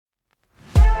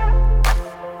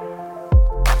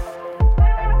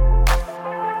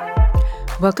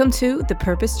Welcome to the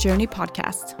Purpose Journey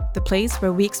podcast, the place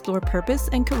where we explore purpose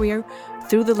and career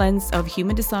through the lens of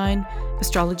human design,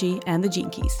 astrology, and the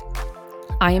gene keys.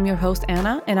 I am your host,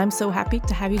 Anna, and I'm so happy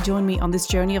to have you join me on this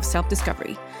journey of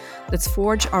self-discovery. Let's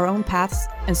forge our own paths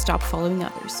and stop following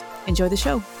others. Enjoy the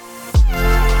show.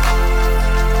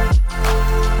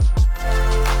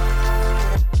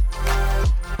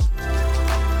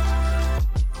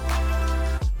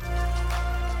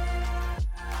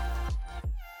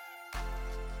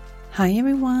 Hi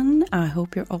everyone, I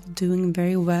hope you're all doing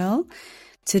very well.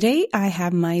 Today I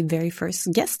have my very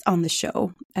first guest on the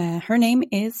show. Her name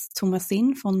is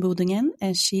Thomasine von Bodungen,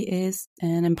 and she is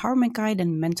an empowerment guide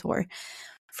and mentor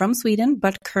from Sweden,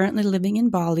 but currently living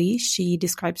in Bali. She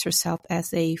describes herself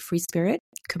as a free spirit,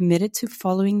 committed to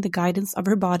following the guidance of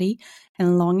her body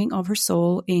and longing of her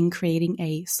soul in creating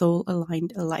a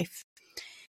soul-aligned life.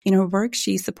 In her work,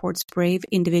 she supports brave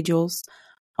individuals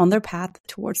on their path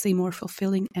towards a more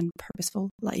fulfilling and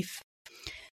purposeful life.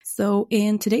 So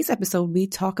in today's episode, we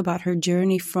talk about her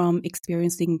journey from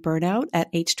experiencing burnout at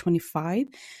age 25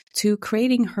 to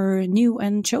creating her new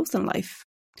and chosen life.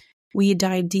 We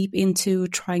dive deep into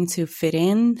trying to fit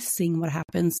in, seeing what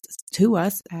happens to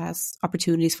us as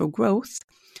opportunities for growth,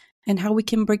 and how we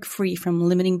can break free from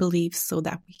limiting beliefs so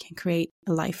that we can create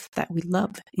a life that we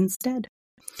love instead.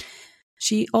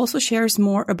 She also shares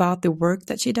more about the work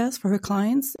that she does for her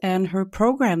clients and her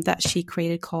program that she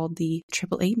created called the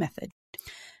AAA Method.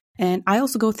 And I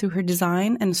also go through her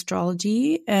design and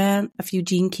astrology and a few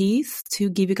gene keys to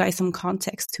give you guys some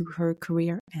context to her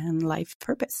career and life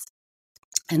purpose.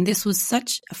 And this was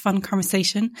such a fun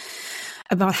conversation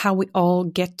about how we all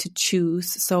get to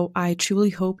choose. So I truly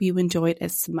hope you enjoyed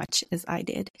as much as I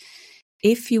did.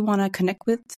 If you want to connect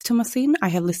with Thomasine, I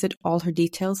have listed all her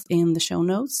details in the show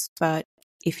notes. But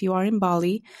if you are in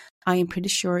Bali, I am pretty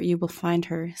sure you will find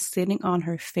her sitting on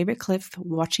her favorite cliff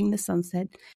watching the sunset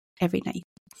every night.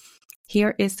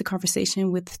 Here is the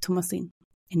conversation with Thomasine.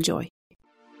 Enjoy.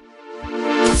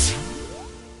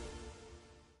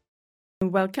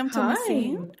 Welcome,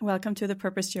 Thomasine. Welcome to the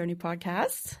Purpose Journey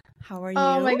podcast. How are you?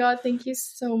 Oh my God, thank you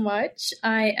so much.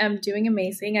 I am doing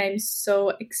amazing. I'm so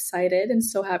excited and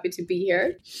so happy to be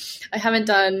here. I haven't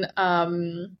done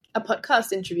a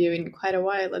podcast interview in quite a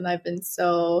while, and I've been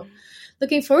so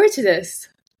looking forward to this.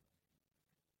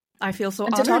 I feel so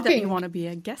honored that you want to be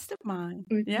a guest of mine.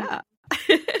 Mm-hmm. Yeah.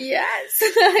 Yes,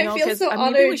 I feel so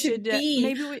honored to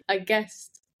be a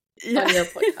guest on your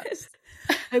podcast.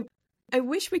 I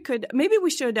wish we could. Maybe we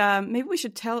should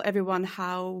tell everyone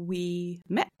how we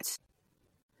met.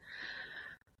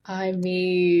 I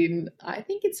mean, I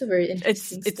think it's a very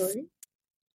interesting story.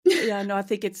 Yeah, no, I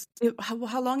think it's.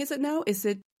 How long is it now? Is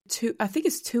it two? I think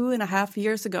it's 2.5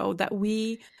 years ago that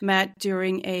we met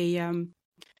during a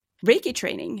Reiki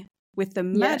training with the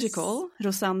magical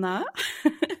Rosanna,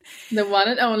 the one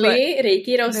and only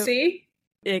Reiki Rossi.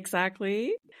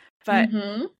 Exactly, but.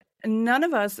 Mm-hmm. None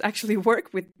of us actually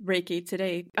work with Reiki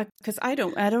today because I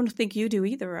don't think you do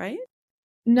either, right?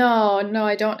 No,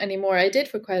 I don't anymore. I did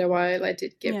for quite a while. I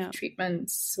did give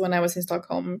treatments when I was in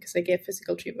Stockholm because I gave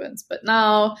physical treatments. But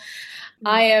now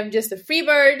I am just a free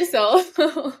bird. So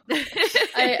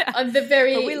on the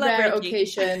very rare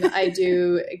occasion, I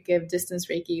do give distance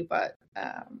Reiki, but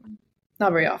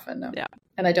not very often, no. Yeah.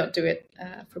 And I don't do it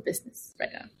for business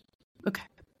right now. Okay.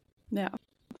 Yeah.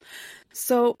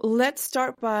 So let's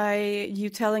start by you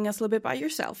telling us a little bit about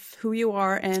yourself, who you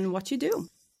are and what you do.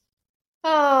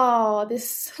 Oh,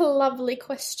 this lovely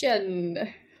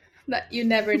question that you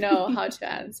never know how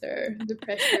to answer. The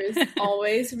pressure is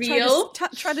always real.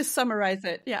 Try to summarize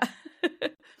it. Yeah.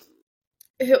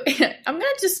 I'm going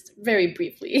to just very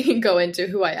briefly go into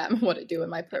who I am, what I do,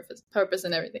 and my purpose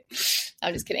and everything.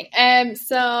 I'm just kidding.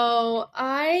 So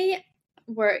I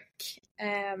work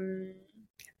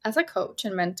as a coach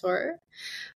and mentor.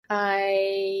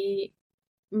 I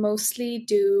mostly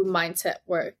do mindset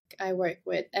work. I work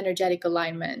with energetic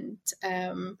alignment,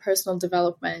 personal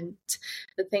development,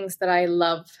 the things that I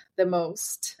love the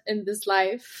most in this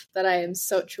life that I am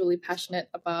so truly passionate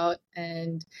about.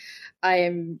 And I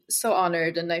am so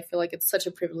honored, and I feel like it's such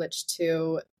a privilege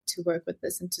to work with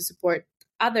this and to support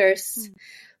others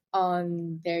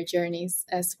on their journeys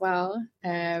as well.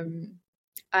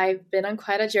 I've been on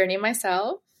quite a journey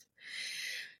myself.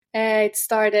 It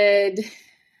started,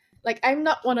 I'm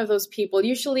not one of those people.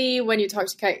 Usually when you talk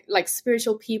to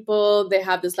spiritual people, they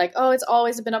have this it's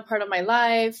always been a part of my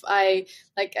life. I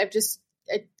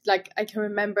can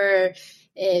remember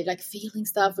feeling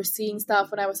stuff or seeing stuff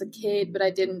when I was a kid, but I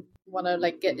didn't want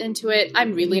to get into it.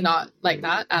 I'm really not like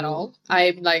that at all.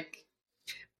 I'm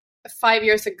 5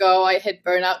 years ago, I hit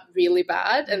burnout really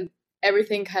bad, and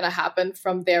everything kind of happened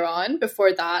from there on.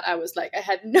 Before that, I was like, I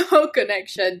had no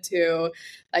connection to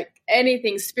like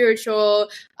anything spiritual.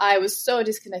 I was so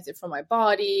disconnected from my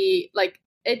body. Like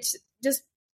I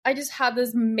just had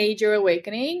this major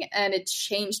awakening, and it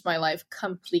changed my life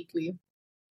completely.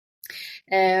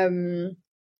 And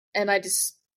I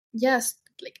just, yes,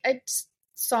 like I just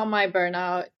saw my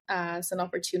burnout as an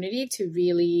opportunity to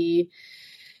really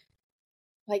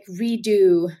like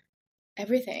redo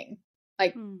everything,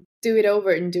 like do it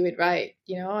over and do it right.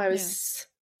 I was,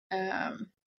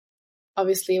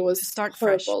 obviously it was start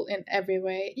horrible fresh in every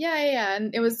way. Yeah.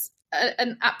 And it was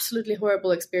an absolutely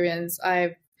horrible experience.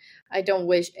 I don't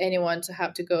wish anyone to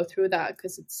have to go through that,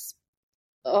 because it's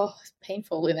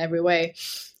painful in every way.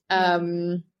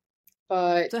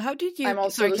 But so how did you? I'm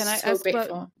also Sorry, can I ask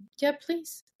grateful. Yeah,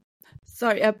 please.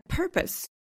 Sorry, purpose.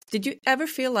 Did you ever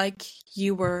feel like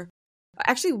you were?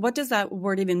 Actually, what does that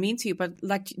word even mean to you? But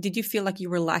like, did you feel like you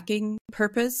were lacking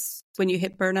purpose when you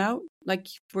hit burnout? Like,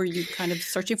 were you kind of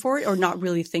searching for it or not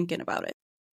really thinking about it?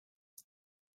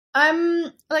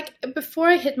 Like before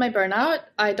I hit my burnout,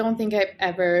 I don't think I've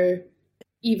ever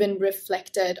even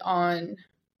reflected on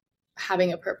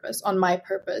having a purpose, on my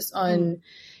purpose, on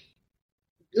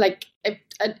like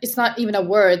it's not even a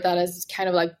word that has kind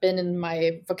of like been in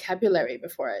my vocabulary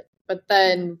before it. But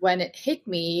then when it hit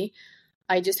me,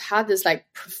 I just had this like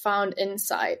profound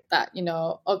insight that,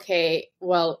 okay,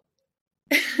 well,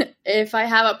 if I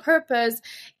have a purpose,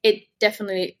 it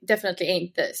definitely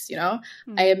ain't this, I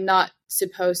am not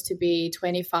supposed to be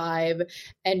 25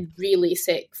 and really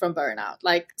sick from burnout.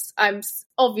 Like, I'm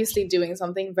obviously doing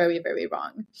something very, very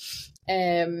wrong.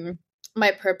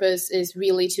 My purpose is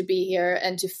really to be here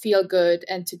and to feel good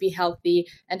and to be healthy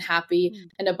and happy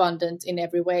and abundant in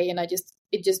every way. And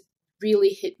it just really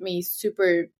hit me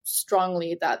super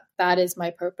strongly that is my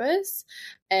purpose.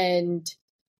 And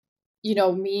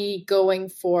me going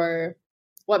for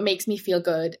what makes me feel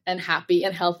good and happy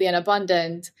and healthy and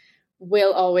abundant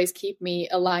will always keep me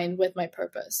aligned with my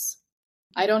purpose.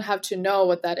 I don't have to know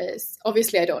what that is.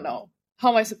 Obviously, I don't know.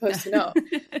 How am I supposed to know?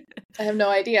 I have no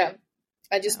idea.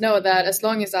 I just know that as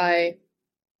long as I,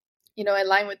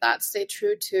 align with that, stay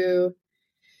true to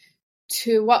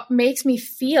what makes me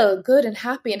feel good and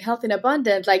happy and healthy and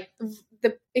abundant, like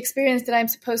the experience that I'm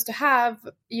supposed to have,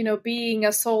 being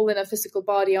a soul in a physical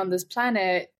body on this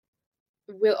planet,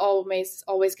 will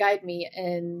always guide me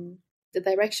in the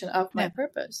direction of my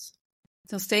purpose.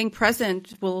 So staying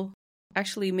present will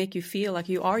actually make you feel like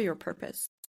you are your purpose,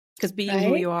 because being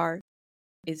who you are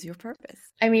is your purpose.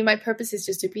 I mean, my purpose is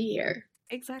just to be here.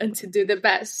 Exactly. And to do the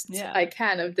best I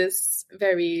can of this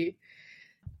very,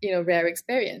 rare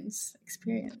experience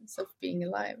of being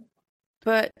alive.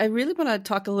 But I really want to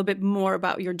talk a little bit more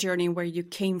about your journey, where you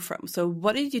came from. So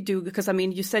what did you do? Because, I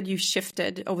mean, you said you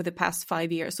shifted over the past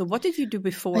 5 years. So what did you do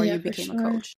before you became a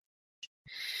coach?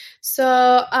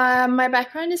 So my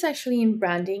background is actually in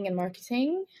branding and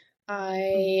marketing.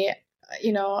 For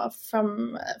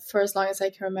as long as I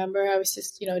can remember, I was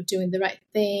just, doing the right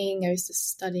thing. I was just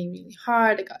studying really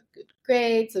hard. I got good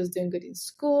grades. I was doing good in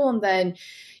school. And then,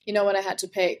 when I had to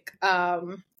pick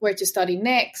where to study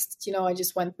next, I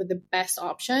just went with the best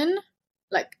option.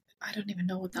 Like, I don't even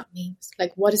know what that means.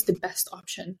 Like, what is the best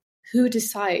option? Who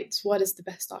decides what is the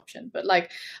best option? But like,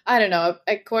 I don't know,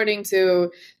 according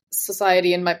to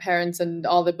society and my parents and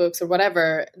all the books or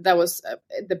whatever, that was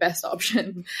the best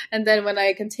option. And then when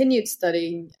I continued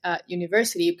studying at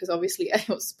university, because obviously I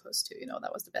was supposed to,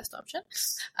 that was the best option,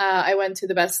 I went to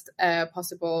the best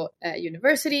possible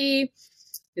university,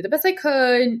 did the best I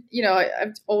could.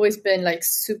 I've always been like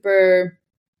super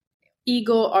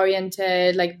ego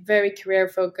oriented, like very career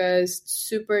focused,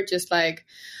 super just like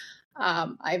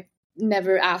I've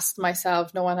never asked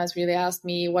myself, no one has really asked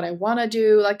me what I want to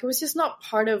do. Like, it was just not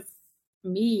part of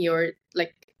me, or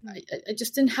like I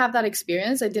just didn't have that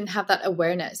experience. I didn't have that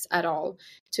awareness at all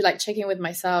to like check in with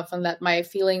myself and let my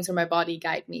feelings or my body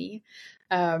guide me.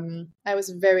 I was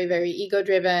very, very ego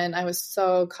driven. I was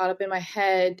so caught up in my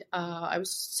head. I was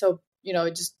so,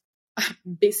 just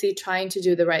busy trying to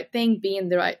do the right thing, being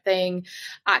the right thing,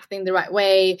 acting the right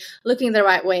way, looking the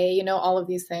right way, all of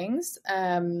these things.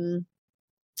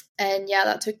 And yeah,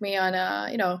 that took me on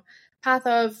a, path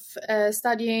of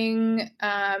studying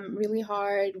really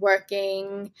hard,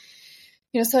 working,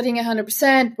 studying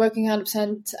 100%, working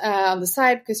 100% on the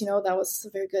side, because, that was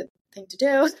a very good thing to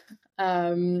do.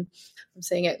 I'm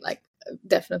saying it like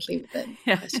definitely within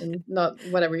question, not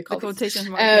whatever you call it. Quotation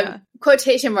marks.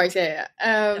 Quotation marks, yeah.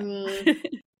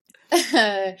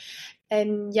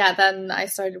 And yeah, then I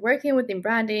started working within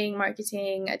branding,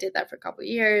 marketing. I did that for a couple of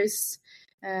years.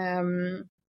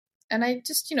 And I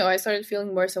just, I started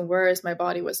feeling worse and worse. My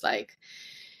body was like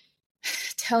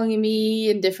telling me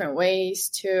in different ways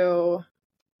to,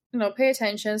 pay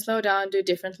attention, slow down, do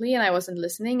differently. And I wasn't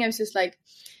listening. I was just like,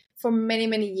 for many,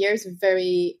 many years,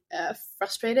 very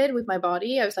frustrated with my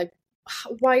body. I was like,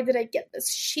 why did I get this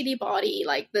shitty body?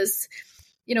 Like this,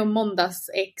 måndags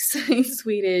X in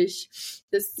Swedish,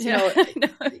 this,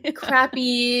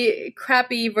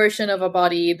 crappy version of a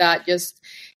body that just,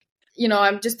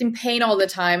 I'm just in pain all the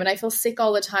time, and I feel sick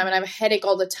all the time, and I have a headache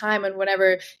all the time. And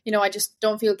whenever, I just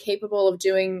don't feel capable of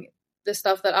doing the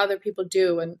stuff that other people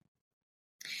do. And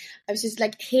I was just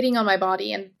like hating on my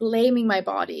body and blaming my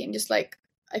body, and just like,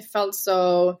 I felt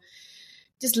so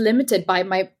just limited by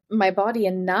my body.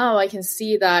 And now I can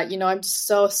see that, I'm just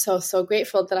so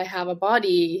grateful that I have a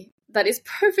body that is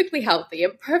perfectly healthy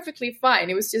and perfectly fine.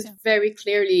 It was just very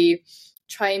clearly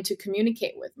trying to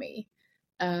communicate with me.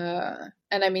 And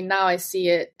I mean, now I see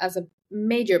it as a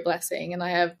major blessing, and I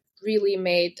have really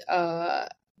made a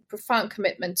profound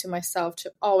commitment to myself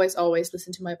to always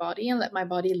listen to my body and let my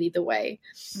body lead the way.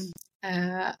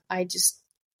 I just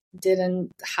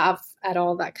didn't have at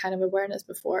all that kind of awareness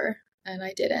before, and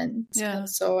I didn't. And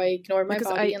so I ignored my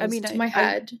body and listened to my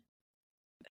head.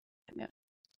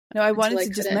 No, I wanted to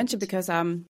just mention, because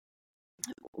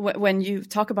when you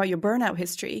talk about your burnout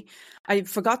history, I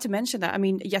forgot to mention that. I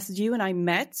mean, yes, you and I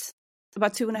met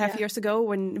about 2.5 years ago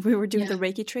when we were doing the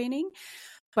Reiki training.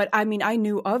 But I mean, I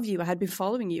knew of you. I had been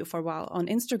following you for a while on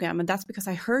Instagram, and that's because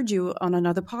I heard you on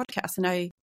another podcast. And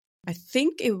I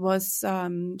think it was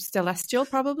Celestial,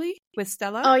 probably, with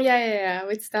Stella. Oh yeah,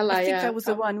 with Stella. I think that was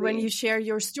probably the one when you share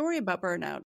your story about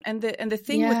burnout. And the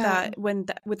thing with that,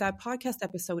 with that podcast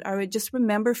episode, I would just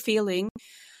remember feeling,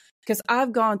 because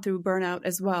I've gone through burnout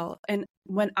as well. And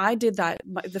when I did that,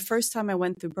 the first time I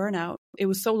went through burnout, it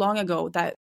was so long ago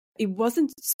that it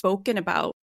wasn't spoken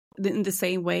about in the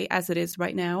same way as it is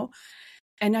right now.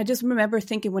 And I just remember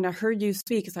thinking, when I heard you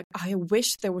speak, it's like, I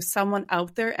wish there was someone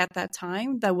out there at that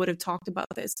time that would have talked about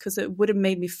this, because it would have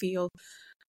made me feel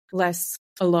less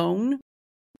alone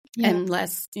and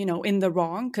less, in the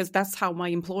wrong, because that's how my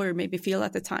employer made me feel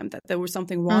at the time, that there was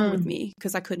something wrong with me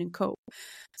because I couldn't cope.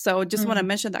 So I just want to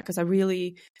mention that, because I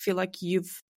really feel like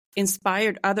you've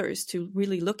inspired others to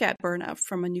really look at burnout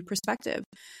from a new perspective,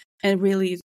 and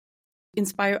really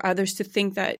inspire others to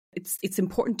think that it's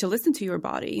important to listen to your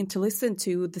body and to listen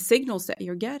to the signals that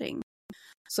you're getting.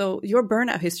 So your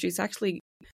burnout history is actually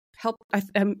helped.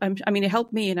 I mean, it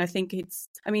helped me, and I think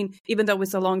even though it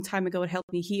was a long time ago, it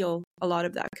helped me heal a lot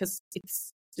of that, because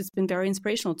it's been very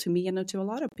inspirational to me and to a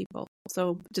lot of people.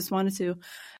 So just wanted to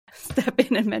step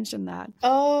in and mention that.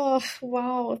 Oh,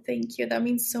 wow. Thank you. That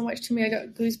means so much to me. I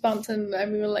got goosebumps, and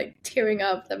I'm even like tearing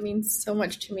up. That means so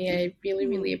much to me. I really,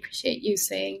 really appreciate you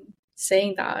saying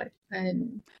that.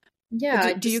 And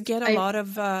do you get a lot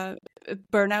of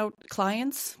burnout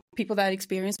clients, people that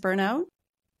experience burnout?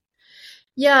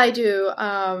 Yeah, I do.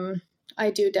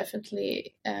 I do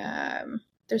definitely.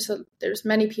 There's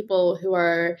many people who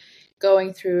are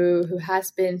going through, who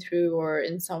has been through, or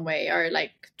in some way are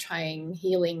like trying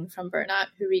healing from burnout,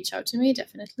 who reach out to me.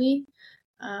 Definitely.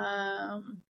 I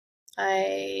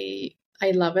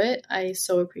love it. I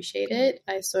so appreciate it.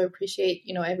 I so appreciate,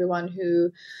 everyone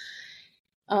who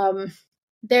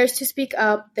dares to speak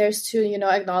up, dares to,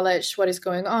 acknowledge what is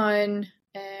going on.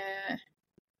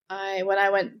 When I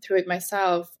went through it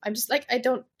myself, I'm just like, I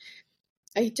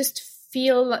just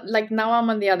feel like now I'm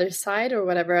on the other side or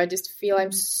whatever. I just feel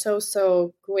I'm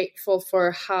so grateful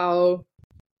for how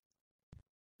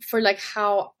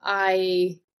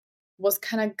I was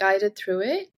kind of guided through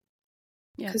it.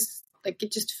 Because like,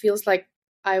 it just feels like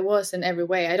I was in every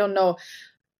way. I don't know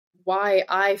why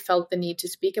I felt the need to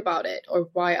speak about it, or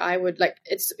why I would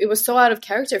it was so out of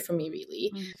character for me,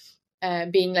 really.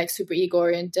 Being like super ego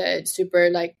oriented, super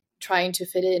like trying to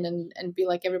fit in and be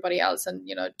like everybody else, and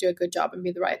do a good job and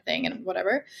be the right thing and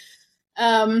whatever.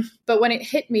 But when it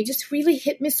hit me, just really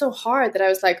hit me so hard that I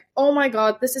was like, oh my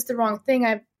God, this is the wrong thing.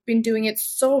 I've been doing it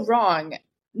so wrong.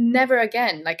 Never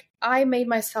again. Like, I made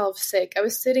myself sick. I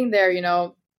was sitting there,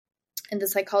 in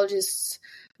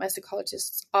my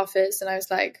psychologist's office, and I was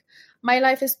like, my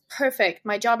life is perfect.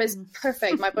 My job is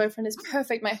perfect. My boyfriend is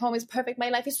perfect. My home is perfect. My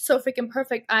life is so freaking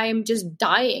perfect. I'm just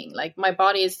dying. Like, my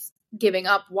body is giving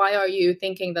up. Why are you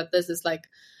thinking that this is like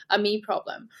a me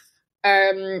problem?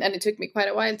 And it took me quite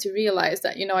a while to realize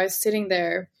that, I was sitting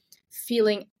there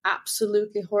feeling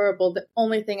absolutely horrible. The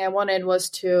only thing I wanted was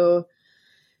to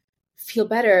feel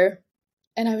better.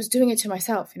 And I was doing it to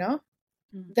myself,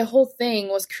 The whole thing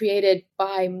was created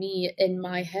by me in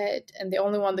my head. And the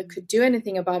only one that could do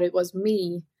anything about it was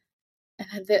me.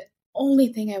 And only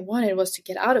thing I wanted was to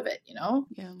get out of it,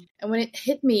 Yeah. And when it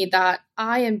hit me that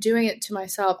I am doing it to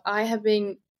myself, I have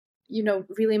been,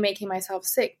 really making myself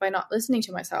sick by not listening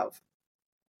to myself.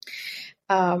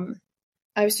 I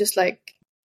was just like,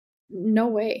 no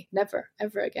way, never,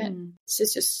 ever again. This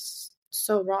is just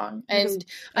so wrong. And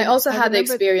I also had the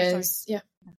experience. Yeah.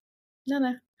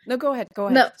 No, go ahead.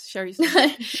 No. Share your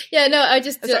Yeah, no, I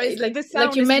just, sorry, like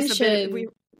you mentioned. We're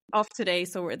off today,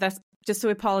 so that's just to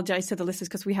apologize to the listeners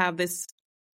because we have this.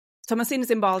 Thomasine is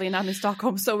in Bali and I'm in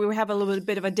Stockholm, so we have a little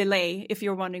bit of a delay if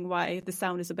you're wondering why the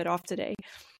sound is a bit off today.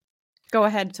 Go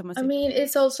ahead, Thomasine. I mean,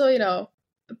 it's also,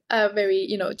 a very,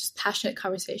 just passionate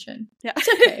conversation. Yeah. It's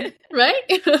okay, right?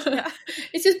 Yeah.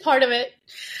 It's just part of it.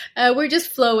 We're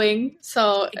just flowing,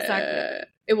 so exactly.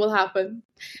 It will happen.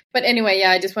 But anyway,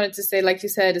 yeah, I just wanted to say, like you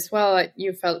said as well, like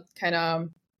you felt kind of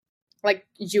like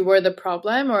you were the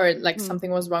problem or like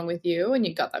something was wrong with you and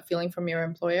you got that feeling from your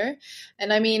employer.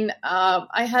 And I mean,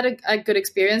 I had a good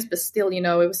experience, but still,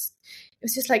 it was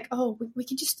just like, oh, we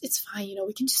can just, it's fine.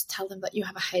 We can just tell them that you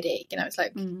have a headache. And I was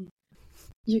like,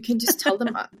 you can just tell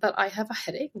them that I have a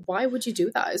headache. Why would you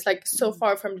do that? It's like so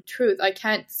far from the truth. I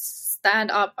can't stand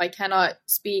up. I cannot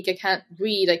speak. I can't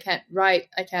read. I can't write.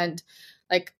 I can't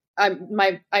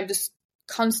I'm just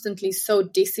constantly so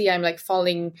dizzy. I'm like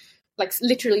falling, like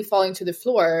literally falling to the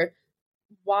floor.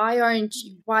 Why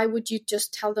would you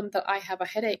just tell them that I have a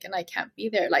headache and I can't be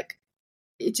there? Like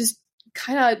it just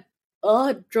kind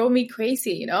of drove me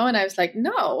crazy, And I was like,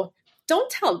 no, don't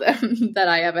tell them that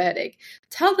I have a headache.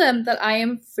 Tell them that I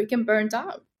am freaking burned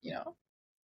out,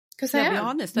 Because I am. Be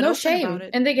honest. No shame about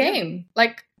it. In the game. Yeah.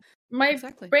 Like my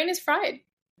brain is fried.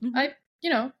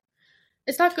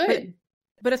 It's not good.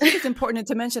 But I think it's important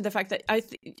to mention the fact that I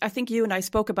think you and I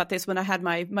spoke about this when I had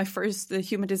my first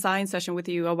human design session with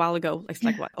you a while ago. It's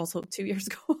like what, also 2 years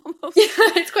ago almost. Yeah,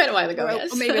 it's quite a while ago.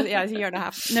 Yes. Or maybe a year and a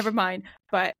half. Never mind.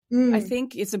 But I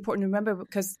think it's important to remember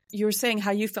because you were saying how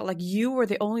you felt like you were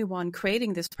the only one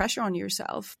creating this pressure on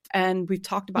yourself, and we've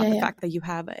talked about the fact that you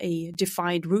have a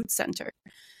defined root center,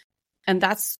 and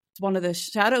that's one of the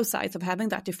shadow sides of having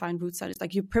that defined root center. It's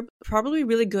like you're probably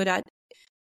really good at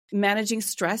managing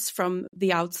stress from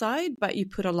the outside, but you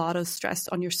put a lot of stress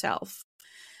on yourself,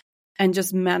 and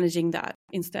just managing that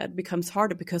instead becomes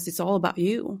harder because it's all about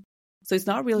you. So it's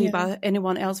not really about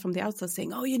anyone else from the outside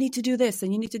saying, oh, you need to do this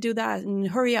and you need to do that and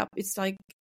hurry up. It's like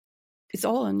it's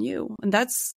all on you, and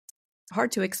that's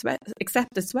hard to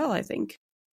accept as well. I think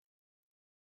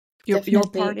your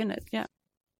part in it.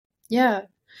 Yeah,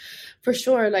 for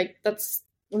sure. Like that's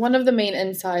one of the main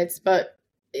insights,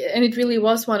 and it really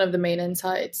was one of the main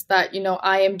insights that,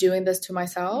 I am doing this to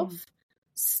myself,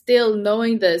 still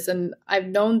knowing this. And I've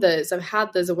known this, I've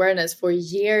had this awareness for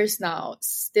years now.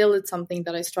 Still, it's something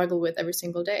that I struggle with every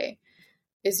single day.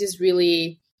 It's just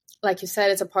really, like you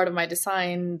said, it's a part of my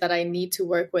design that I need to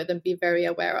work with and be very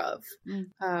aware of.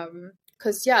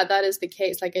 Because, that is the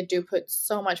case. Like I do put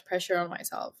so much pressure on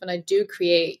myself, and I do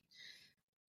create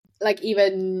like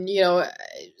even,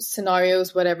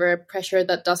 scenarios, whatever, pressure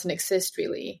that doesn't exist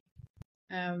really.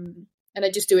 And I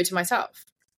just do it to myself.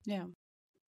 Yeah.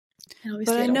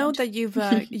 But I know that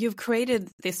you've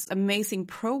created this amazing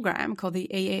program called the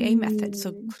AAA method.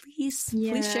 So please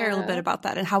share a little bit about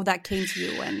that and how that came to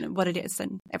you and what it is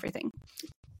and everything.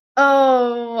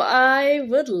 Oh, I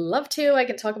would love to. I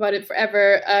can talk about it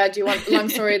forever. Do you want the long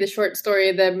story, the short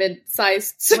story, the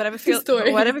mid-sized story?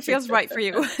 Whatever feels right for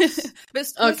you. But let's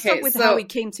start with how it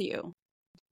came to you.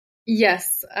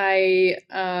 Yes, I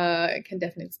can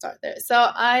definitely start there. So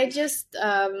I just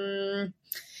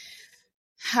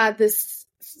had this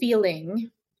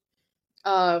feeling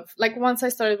of like once I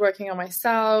started working on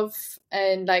myself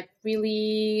and like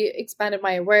really expanded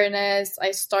my awareness, I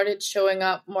started showing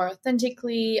up more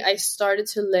authentically. I started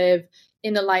to live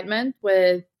in alignment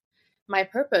with my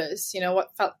purpose,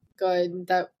 what felt good,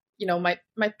 that, my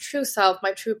true self,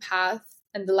 my true path,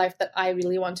 and the life that I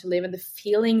really want to live and the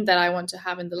feeling that I want to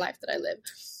have in the life that I live.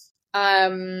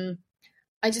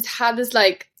 I just had this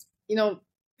like,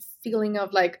 feeling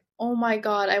of like, oh my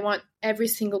God, I want every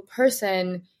single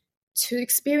person to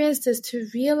experience this, to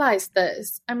realize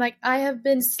this. I'm like, I have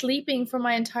been sleeping for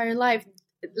my entire life.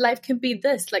 Life can be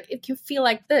this, like it can feel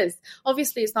like this.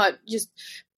 Obviously, it's not just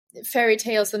fairy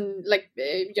tales and like,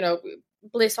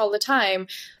 bliss all the time,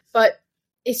 but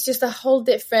it's just a whole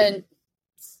different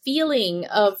feeling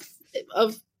of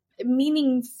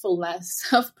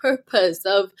meaningfulness, of purpose,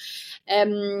 of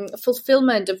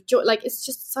fulfillment, of joy. Like it's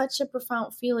just such a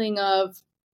profound feeling of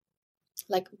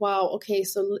like, wow, okay,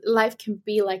 so life can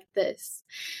be like this.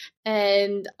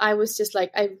 And I was just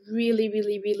like, I really,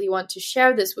 really, really want to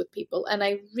share this with people. And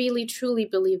I really, truly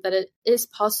believe that it is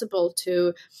possible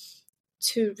to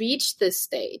to reach this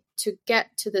state, to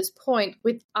get to this point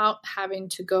without having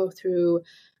to go through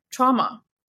trauma.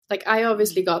 Like I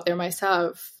obviously got there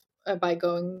myself by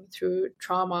going through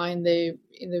trauma in the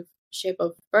shape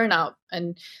of burnout.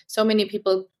 And so many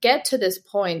people get to this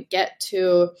point, get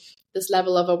to this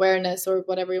level of awareness or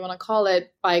whatever you want to call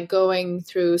it by going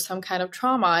through some kind of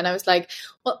trauma. And I was like,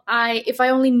 well, if I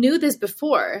only knew this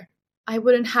before, I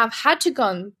wouldn't have had to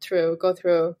go through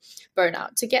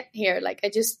burnout to get here. Like I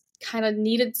just kind of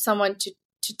needed someone to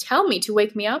tell me, to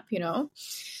wake me up, you know?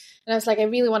 And I was like, I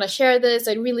really want to share this.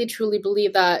 I really truly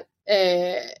believe that,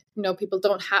 people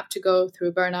don't have to go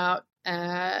through burnout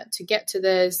to get to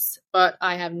this, but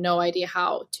I have no idea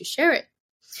how to share it.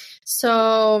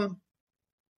 So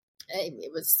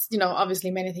it was, obviously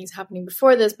many things happening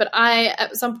before this, but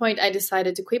at some point I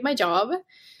decided to quit my job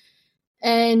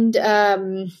and,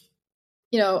 I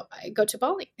go to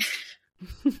Bali.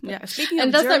 Yeah, speaking of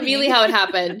and that's journeying. not really how it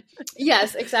happened.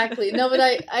 Yes, exactly. No, but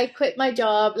I quit my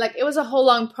job. Like it was a whole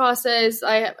long process.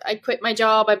 I quit my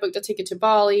job. I booked a ticket to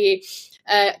Bali.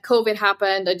 COVID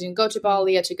happened. I didn't go to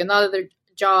Bali. I took another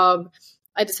job.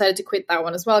 I decided to quit that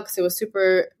one as well because it was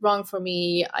super wrong for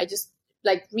me. I just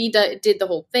did the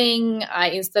whole thing.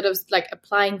 Instead of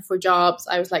applying for jobs,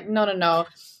 I was like, no.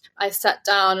 I sat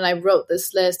down and I wrote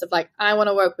this list of I want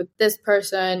to work with this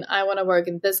person. I want to work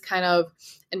in this kind of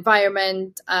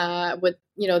environment with,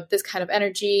 this kind of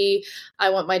energy.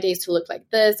 I want my days to look like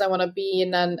this. I want to be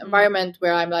in an environment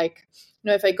where I'm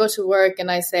if I go to work and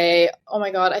I say, oh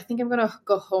my God, I think I'm going to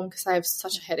go home because I have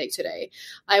such a headache today.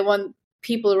 I want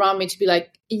people around me to be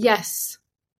like, yes,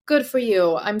 good for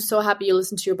you. I'm so happy you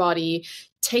listen to your body.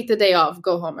 Take the day off,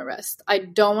 go home and rest. I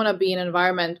don't want to be in an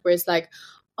environment where it's like,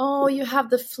 oh, you have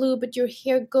the flu, but you're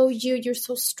here. Go you. You're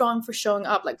so strong for showing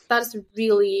up. That's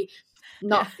really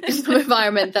not the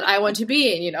environment that I want to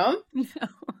be in, No.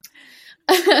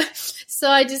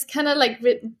 So I just kind of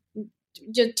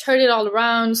just turned it all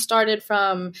around, started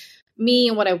from me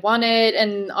and what I wanted.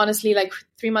 And honestly,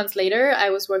 3 months later,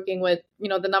 I was working with,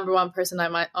 the number one person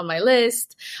on my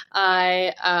list.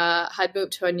 I had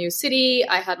moved to a new city.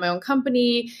 I had my own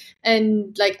company.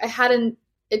 And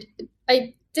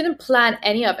I didn't plan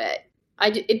any of it.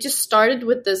 It just started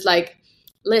with this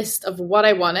list of what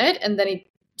I wanted, and then it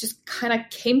just kind of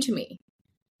came to me.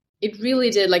 It really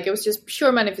did. It was just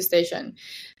pure manifestation,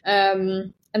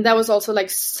 and that was also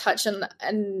such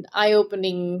an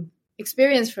eye-opening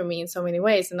experience for me in so many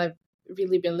ways. And I've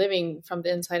really been living from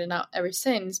the inside and out ever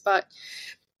since. But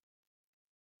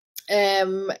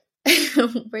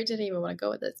where did I even want to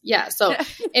go with this? Yeah. So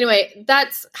anyway,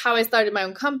 that's how I started my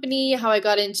own company, how I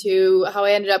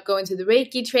ended up going to the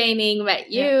Reiki training, met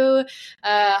you,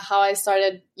 how I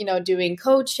started, doing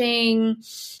coaching.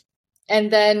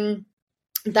 And then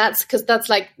that's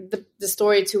the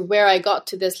story to where I got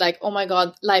to this, oh my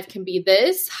God, life can be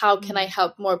this. How can I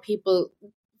help more people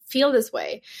feel this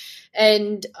way?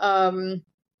 And,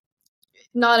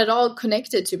 not at all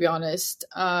connected, to be honest,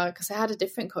 because I had a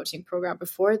different coaching program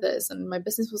before this and my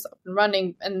business was up and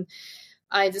running. And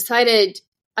I decided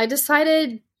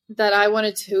that I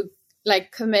wanted to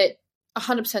commit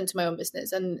 100% to my own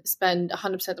business and spend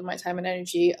 100% of my time and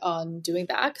energy on doing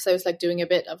that. Because I was doing a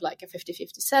bit of a 50-50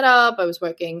 setup. I was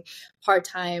working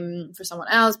part-time for someone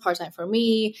else, part-time for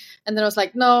me. And then I was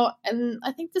no. And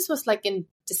I think this was in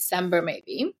December,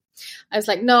 maybe. I was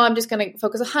no, I'm just going to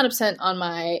focus 100% on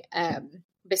my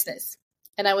business.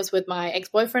 And I was with my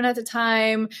ex-boyfriend at the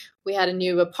time. We had a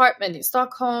new apartment in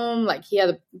Stockholm. He had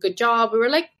a good job. We were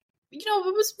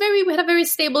we had a very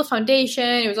stable foundation.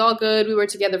 It was all good. We were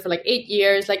together for 8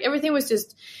 years. Everything was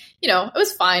just, it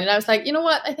was fine. And I was you know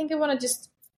what? I think I want to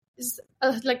just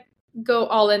go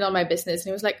all in on my business. And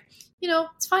he was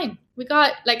it's fine. We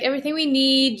got everything we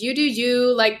need. You do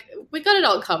you. We got it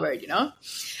all covered,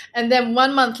 And then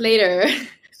 1 month later,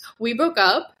 we broke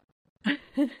up.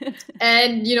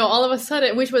 And, all of a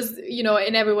sudden, which was,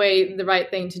 in every way the right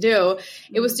thing to do.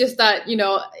 It was just that,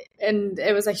 and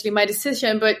it was actually my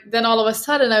decision. But then all of a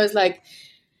sudden I was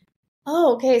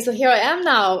oh, okay, so here I am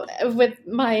now with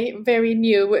my very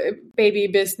new baby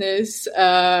business.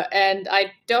 And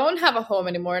I don't have a home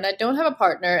anymore, and I don't have a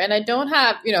partner, and I don't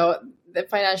have, the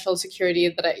financial security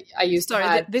that I used to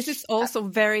have. This is also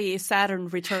very Saturn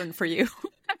return for you.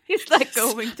 It's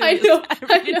going to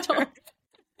return.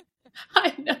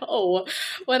 I know.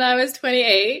 When I was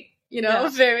 28,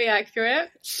 very accurate.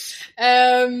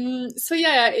 So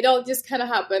yeah, it all just kind of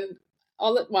happened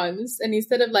all at once. And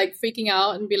instead of freaking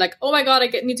out and be oh my God, I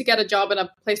need to get a job and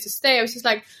a place to stay, I was just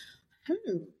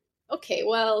okay,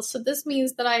 well, so this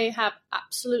means that I have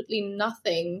absolutely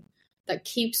nothing that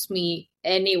keeps me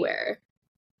anywhere.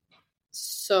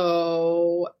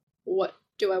 So what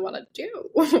do I want to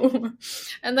do?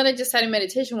 And then I just had a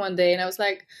meditation one day, and I was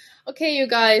like, okay, you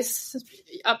guys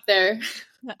up there,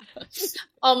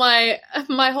 all my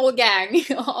whole gang,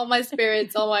 all my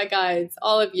spirits, all my guides,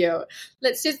 all of you,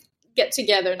 let's just get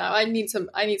together now. I need some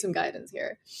guidance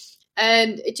here.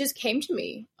 And it just came to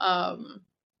me.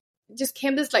 It just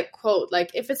came this like quote,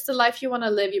 like, if it's the life you want to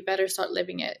live, you better start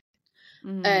living it.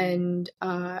 And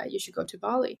you should go to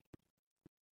Bali.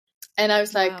 And I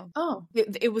was like, oh,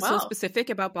 it was so specific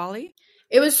about Bali.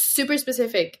 It was super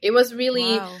specific. It was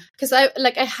really, because I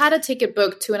had a ticket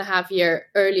booked 2.5 years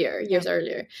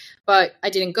earlier, but I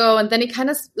didn't go. And then it kind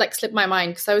of like slipped my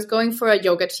mind, because I was going for a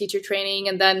yoga teacher training,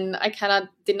 and then I kind of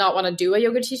did not want to do a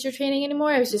yoga teacher training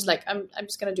anymore. I was just like, I'm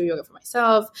just going to do yoga for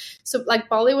myself. So like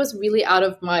Bali was really out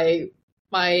of my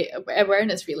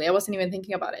awareness, really. I wasn't even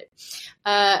thinking about it.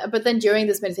 But then during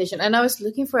this meditation, and I was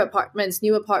looking for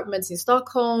new apartments in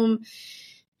Stockholm.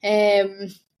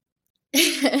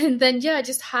 And then, I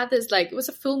just had this, like, it was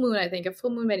a full moon, I think, a full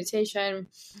moon meditation.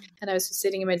 And I was just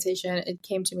sitting in meditation. It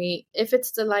came to me, if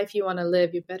it's the life you want to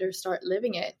live, you better start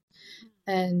living it.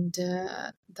 And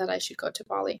that I should go to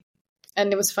Bali.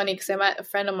 And it was funny, because I met a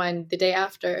friend of mine the day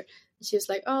after. She was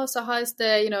like, oh, so how's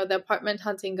the apartment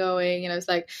hunting going? And I was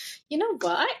like, you know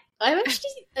what? I've actually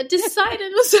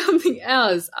decided on something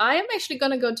else. I am actually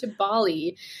going to go to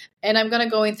Bali, and I'm going to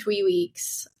go in 3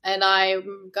 weeks, and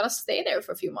I'm going to stay there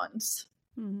for a few months.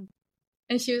 Mm-hmm.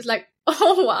 And she was like,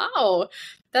 oh, wow,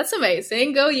 that's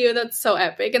amazing. Go you. That's so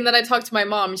epic. And then I talked to my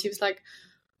mom, and she was like,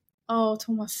 oh,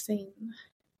 Thomasine,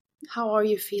 how are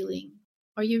you feeling?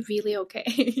 Are you really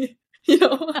okay? And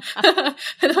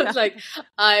I was like,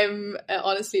 I'm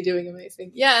honestly doing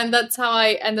amazing. Yeah, and that's how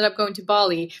I ended up going to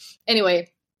Bali.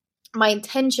 Anyway, my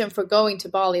intention for going to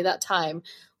Bali that time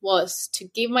was to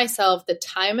give myself the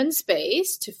time and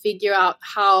space to figure out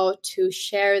how to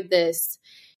share this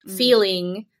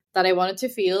feeling that I wanted to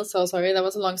feel. So sorry, that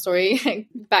was a long story.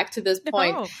 Back to this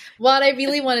point. No. What I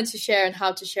really wanted to share and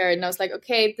how to share it. And I was like,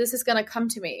 okay, this is going to come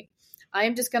to me. I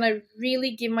am just going to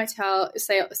really give myself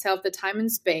the time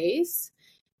and space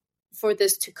for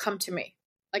this to come to me.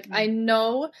 Like, I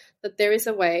know that there is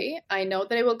a way. I know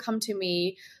that it will come to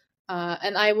me.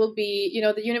 And I will be,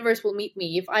 the universe will meet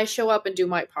me. If I show up and do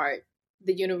my part,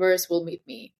 the universe will meet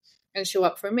me and show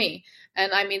up for me.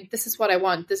 And I mean, this is what I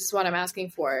want. This is what I'm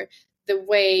asking for. The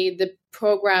way, the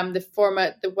program, the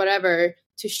format, the whatever,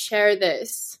 to share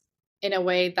this in a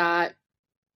way that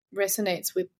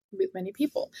resonates with many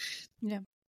people. Yeah.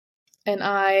 And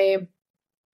I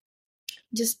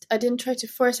didn't try to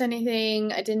force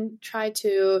anything. I didn't try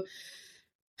to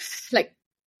like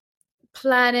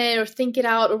plan it or think it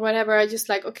out or whatever. I just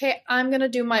like, okay, I'm going to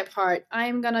do my part.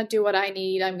 I'm going to do what I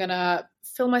need. I'm going to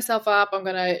fill myself up. I'm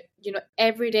going to,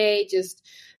 every day just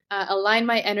align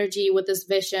my energy with this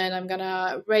vision. I'm going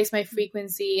to raise my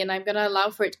frequency, and I'm going to allow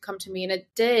for it to come to me. And it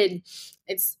did.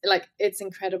 It's like, it's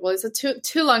incredible. It's a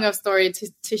too long of story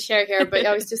to share here, but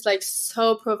I was just like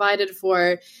so provided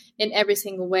for in every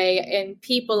single way. And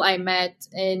people I met,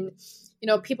 and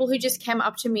people who just came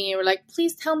up to me and were like,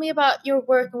 please tell me about your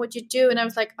work and what you do. And I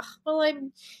was like, oh,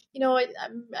 well,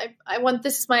 I want,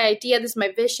 this is my idea, this is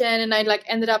my vision. And I like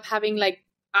ended up having like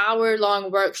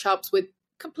hour-long workshops with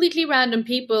completely random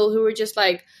people who were just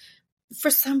like, for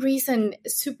some reason,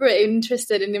 super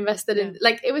interested and invested in,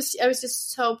 like, I was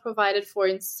just so provided for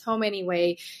in so many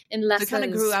ways, in lessons. So it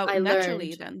kind of grew out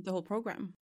naturally then, the whole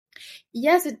program.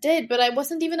 Yes, it did, but I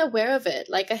wasn't even aware of it.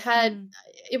 Like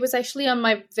it was actually on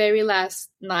my very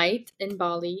last night in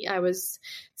Bali. I was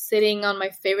sitting on my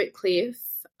favorite cliff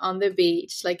on the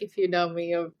beach. Like, if you know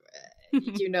me, or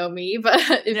you know me, but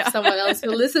if someone else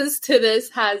who listens to this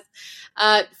has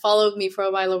followed me for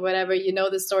a while or whatever, you know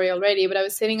the story already. But I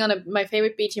was sitting on my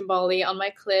favorite beach in Bali on my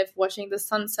cliff, watching the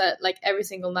sunset like every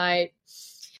single night.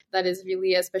 That is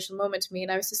really a special moment to me.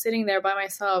 And I was just sitting there by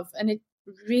myself, and it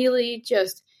really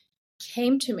just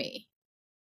came to me.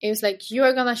 It was like, you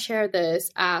are gonna share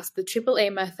this as the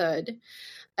AAA method,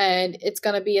 and it's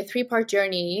gonna be a 3-part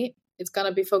journey. It's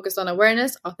gonna be focused on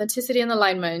awareness, authenticity, and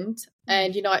alignment.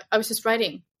 And I was just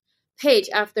writing page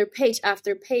after page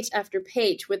after page after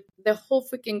page with the whole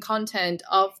freaking content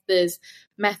of this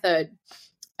method.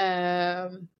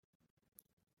 And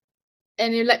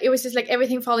it was just like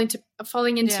everything falling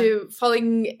into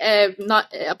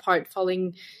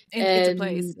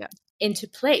place. Yeah. Into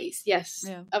place, yes.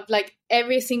 Yeah. Of like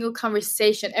every single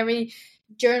conversation, every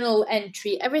journal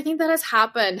entry, everything that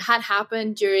had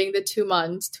happened during the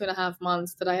 2.5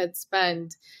 months that I had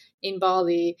spent in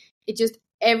Bali. It just,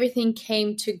 everything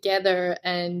came together,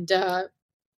 and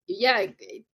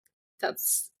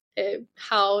that's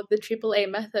how the AAA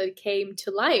method came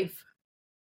to life.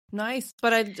 Nice.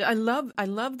 But I love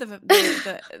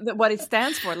the what it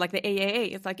stands for, like the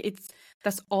AAA. It's like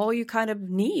that's all you kind of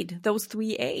need, those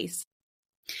 3 A's.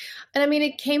 And I mean,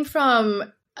 it came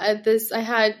from this.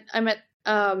 I met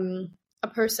a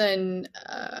person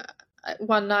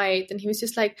one night, and he was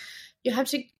just like, you have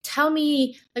to tell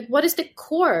me, like, what is the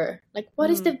core? Like, what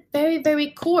is the very,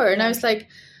 very core? And I was like,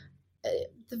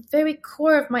 the very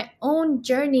core of my own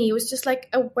journey was just like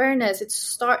awareness. It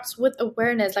starts with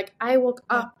awareness. Like, I woke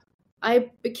up, I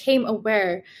became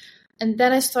aware, and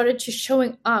then I started to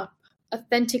showing up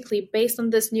authentically based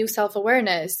on this new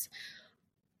self-awareness.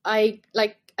 I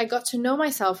got to know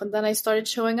myself, and then I started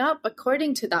showing up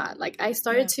according to that. Like, I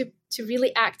started to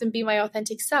really act and be my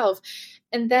authentic self.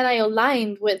 And then I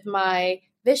aligned with my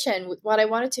vision, with what I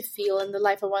wanted to feel and the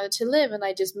life I wanted to live. And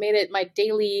I just made it my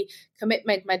daily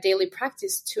commitment, my daily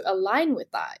practice to align with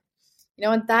that. You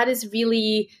know, and that is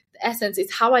really the essence.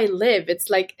 It's how I live. It's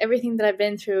like everything that I've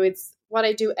been through. It's what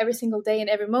I do every single day and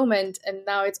every moment. And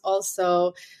now it's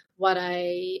also what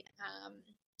I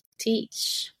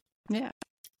teach. Yeah.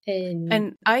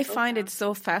 And I find it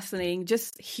so fascinating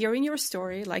just hearing your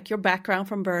story, like your background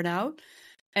from burnout,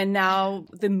 and now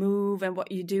the move and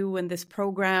what you do in this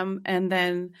program. And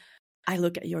then I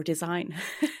look at your design.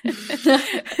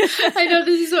 I know,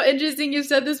 this is so interesting. You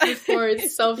said this before.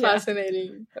 It's so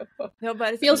fascinating. No,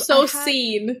 but it feels so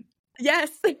seen. Yes,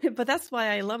 but that's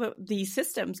why I love these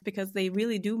systems, because they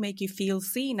really do make you feel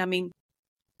seen. I mean,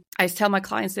 I tell my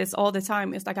clients this all the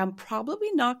time. It's like, I'm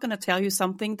probably not going to tell you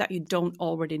something that you don't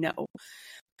already know.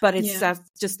 But it's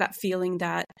just that feeling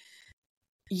that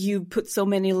you put so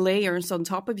many layers on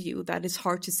top of you that it's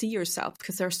hard to see yourself,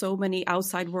 because there are so many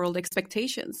outside world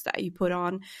expectations that you put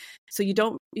on. So you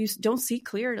don't see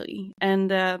clearly. And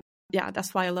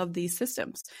that's why I love these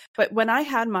systems. But when I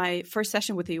had my first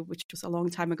session with you, which was a long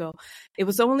time ago, it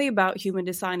was only about human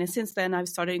design. And since then, I've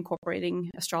started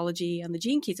incorporating astrology and the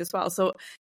gene keys as well. So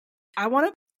I want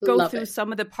to go through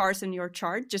some of the parts in your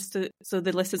chart just so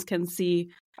the listeners can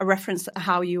see a reference to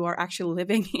how you are actually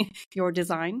living your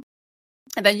design.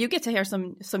 And then you get to hear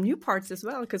some new parts as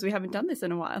well, because we haven't done this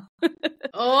in a while.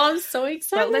 Oh, I'm so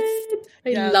excited.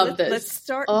 I love this.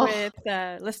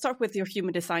 Let's start with your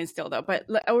human design still, though. But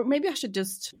or maybe I should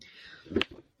just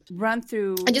run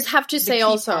through. I just have to say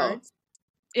also. Parts.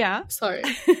 Yeah. Sorry.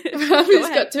 I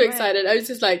just got too excited. I was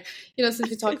just like, since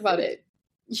we talk about it,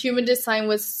 human design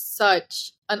was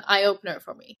such an eye-opener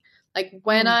for me. Like,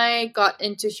 when I got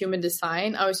into human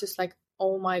design, I was just like,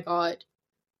 oh my God,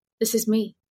 this is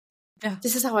me. Yeah.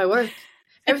 This is how I work.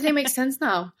 Everything makes sense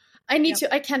now. I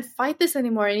can't fight this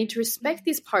anymore. I need to respect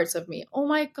these parts of me. Oh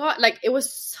my God. Like, it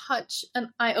was such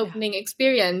an eye-opening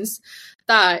experience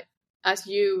that, as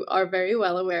you are very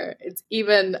well aware, it's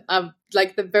even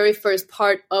like the very first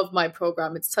part of my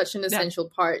program. It's such an essential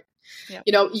part. Yeah.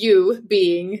 You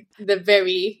being the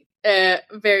very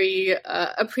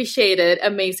appreciated,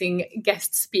 amazing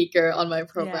guest speaker on my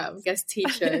program, guest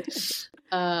teacher.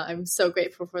 I'm so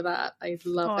grateful for that. I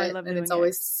love it. And it's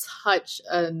always such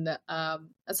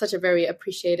a very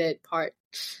appreciated part.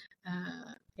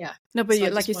 No, but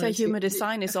like you said, human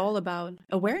design is all about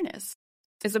awareness.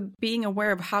 It's being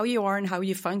aware of how you are and how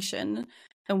you function.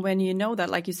 And when you know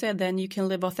that, like you said, then you can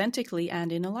live authentically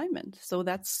and in alignment. So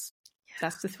that's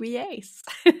the 3 A's.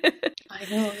 I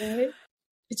know, right?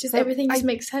 It's just everything just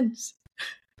makes sense.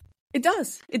 It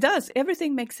does.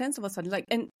 Everything makes sense of a sudden. Like,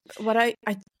 and what I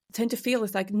tend to feel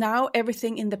is like now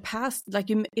everything in the past,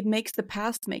 like it makes the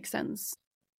past make sense,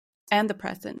 and the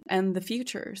present and the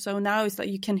future. So now it's like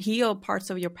you can heal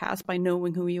parts of your past by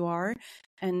knowing who you are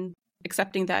and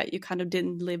accepting that you kind of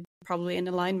didn't live probably in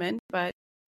alignment, but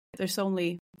there's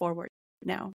only forward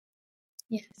now.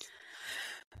 Yes.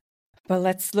 But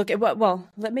let's look at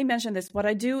let me mention this. What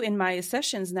I do in my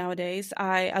sessions nowadays,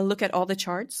 I look at all the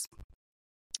charts,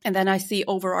 and then I see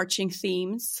overarching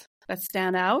themes that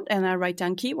stand out, and I write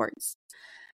down keywords.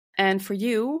 And for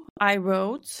you, I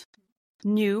wrote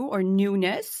new or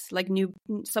newness, like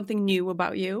something new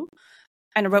about you.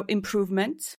 And I wrote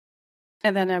improvement,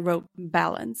 and then I wrote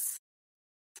balance.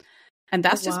 And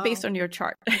that's just based on your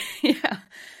chart. Yeah.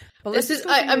 But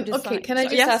I'm okay. Can I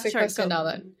just ask a question now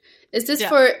then? Is this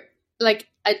for like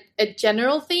a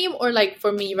general theme, or like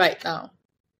for me right now?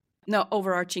 No,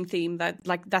 overarching theme.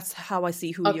 That's how I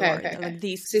see who you are. Okay. Like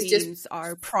these themes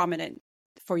are prominent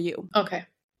for you. Okay.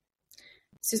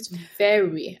 It's just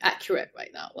very accurate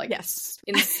right now. Like, yes,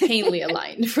 insanely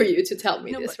aligned for you to tell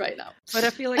me this right now. But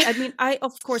I feel like,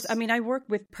 I work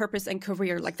with purpose and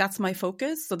career. Like, that's my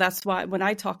focus. So that's why when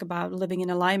I talk about living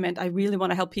in alignment, I really want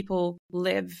to help people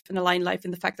live an aligned life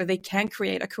in the fact that they can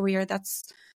create a career that's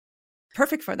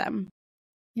perfect for them.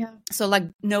 Yeah. So like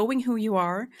knowing who you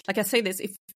are, like I say this,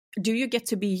 do you get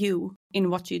to be you in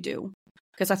what you do?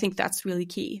 Because I think that's really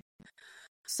key.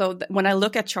 So when I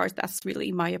look at charts, that's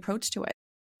really my approach to it.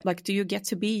 Like, do you get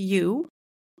to be you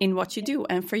in what you do?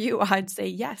 And for you, I'd say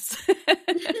yes.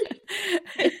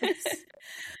 Yes.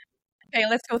 Okay,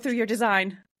 let's go through your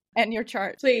design and your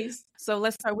chart. Please. So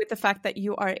let's start with the fact that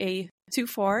you are a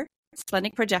 2-4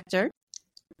 splenic projector.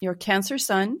 You're Cancer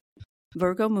Sun,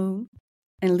 Virgo Moon,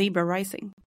 and Libra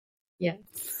Rising. Yes.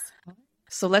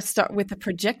 So let's start with the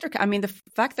projector. I mean, the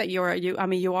fact that you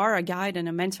are a guide and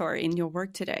a mentor in your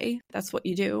work today. That's what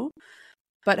you do.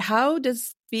 But how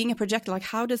does being a projector, like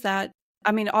how does that,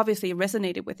 I mean, obviously it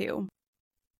resonated with you,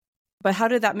 but how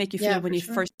did that make you feel when you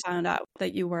first found out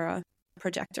that you were a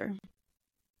projector?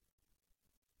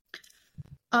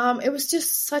 It was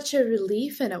just such a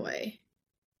relief in a way.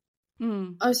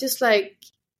 I was just like,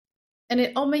 and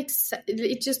it all made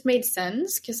it just made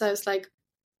sense, because I was like,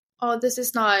 oh, this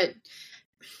is not,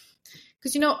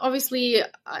 because, you know, obviously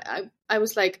I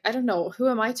was like, I don't know, who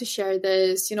am I to share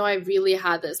this? You know, I really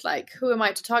had this, like, who am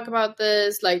I to talk about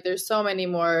this? Like, there's so many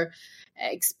more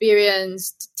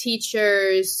experienced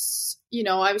teachers, you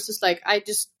know. I was just like,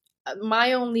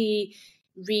 my only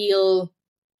real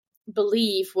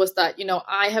belief was that, you know,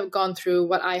 I have gone through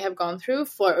what I have gone through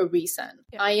for a reason.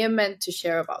 Yeah. I am meant to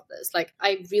share about this. Like,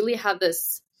 I really had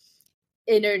this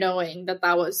inner knowing that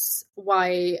was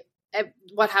why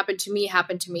what happened to me,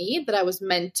 that I was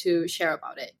meant to share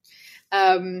about it.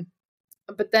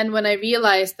 But then when I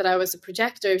realized that I was a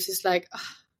projector, it's just like,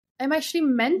 I'm actually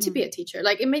meant to be a teacher.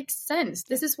 Like, it makes sense.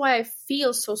 This is why I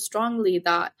feel so strongly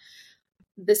that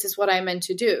this is what I'm meant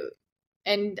to do.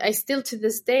 And I still, to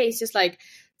this day, it's just like,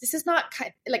 this is not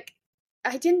like,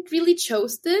 I didn't really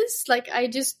chose this. Like,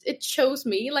 it chose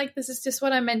me. Like, this is just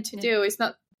what I'm meant to do. It's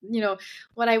not, you know,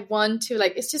 what I want to,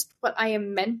 like, it's just what I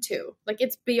am meant to. Like,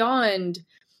 it's beyond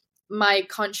my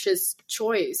conscious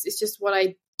choice. It's just what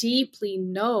I deeply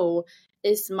know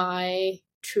is my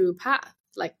true path.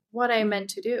 Like, what I'm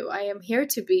meant to do. I am here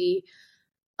to be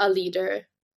a leader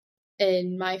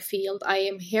in my field. I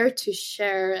am here to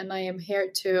share, and I am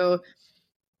here to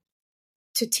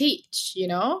teach, you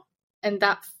know, and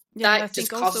that just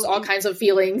causes all kinds of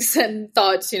feelings and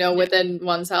thoughts, you know, within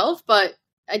oneself. But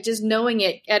just knowing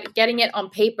it, getting it on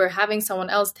paper, having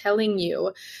someone else telling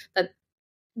you that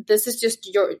this is just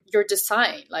your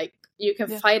design. Like, you can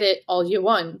fight it all you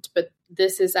want, but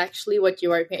this is actually what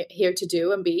you are here to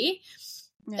do and be.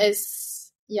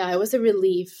 It was a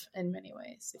relief in many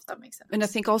ways, if that makes sense. And I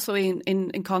think also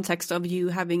in context of you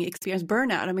having experienced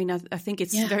burnout, I mean, I think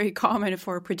it's very common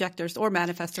for projectors or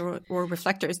manifestors or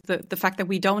reflectors, the fact that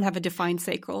we don't have a defined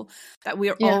sacral, that we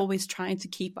are always trying to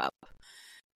keep up,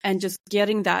 and just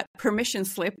getting that permission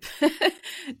slip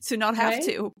to not have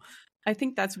to. I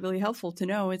think that's really helpful to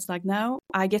know. It's like, now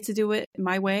I get to do it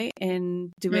my way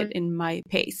and do it in my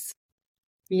pace.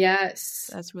 Yes.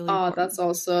 That's really important. That's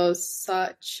also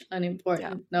such an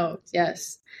important note.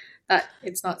 Yes. That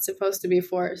it's not supposed to be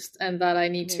forced, and that I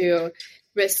need to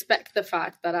respect the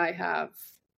fact that I have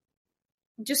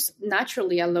just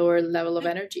naturally a lower level of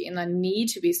energy, and I need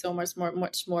to be so much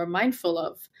more mindful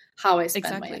of how I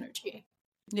spend my energy.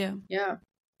 Yeah. Yeah.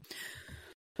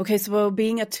 Okay, so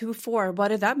being a 2-4, what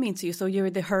did that mean to you? So you're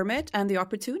the hermit and the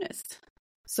opportunist.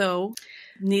 So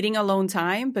needing alone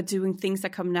time, but doing things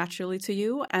that come naturally to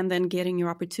you, and then getting your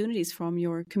opportunities from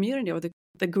your community or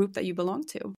the group that you belong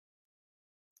to.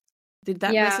 Did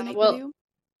that resonate with you?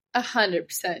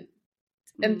 100%.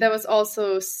 And that was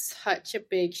also such a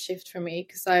big shift for me,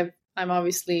 because I'm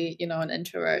obviously, you know, an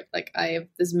introvert. Like, I have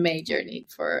this major need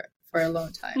for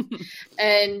alone time.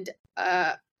 And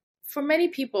for many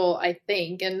people, I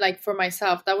think, and like for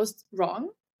myself, that was wrong.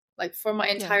 Like, for my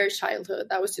entire childhood,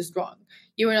 that was just wrong.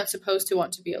 You were not supposed to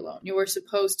want to be alone. You were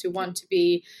supposed to want to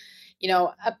be, you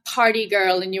know, a party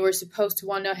girl, and you were supposed to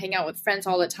want to hang out with friends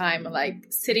all the time. And like,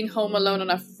 sitting home alone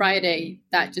on a Friday,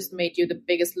 that just made you the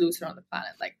biggest loser on the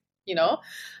planet. Like, you know,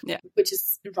 which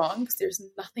is wrong, because there's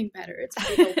nothing better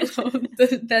to be home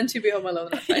alone than to be home alone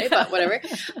on a Friday. But whatever.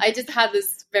 I just had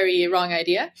this very wrong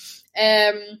idea.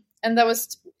 And that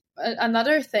was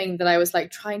another thing that I was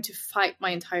like trying to fight my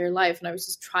entire life. And I was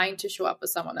just trying to show up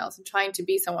as someone else and trying to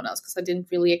be someone else, because I didn't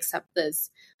really accept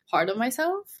this part of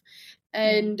myself.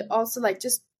 And also like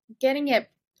just getting it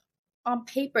on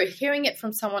paper, hearing it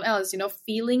from someone else, you know,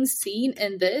 feeling seen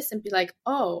in this, and be like,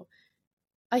 oh,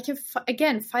 I can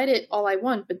again fight it all I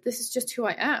want, but this is just who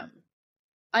I am.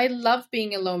 I love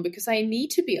being alone because I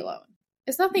need to be alone.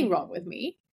 There's nothing wrong with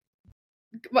me.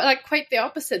 But like, quite the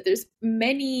opposite. There's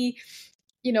many,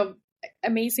 you know,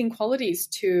 amazing qualities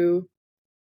to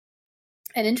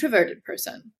an introverted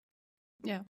person.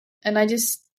 Yeah. And I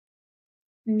just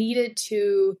needed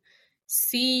to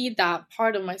see that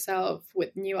part of myself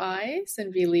with new eyes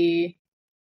and really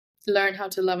learn how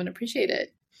to love and appreciate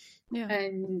it. Yeah.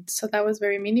 And so that was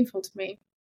very meaningful to me.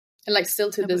 And like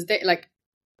still to this day, like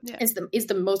it's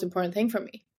the most important thing for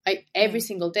me. Every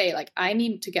single day, like I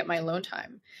need to get my alone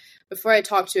time. Before I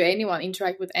talk to anyone,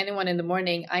 interact with anyone in the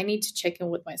morning, I need to check in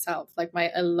with myself. Like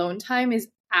my alone time is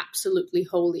absolutely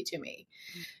holy to me.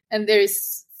 And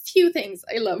there's few things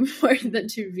I love more than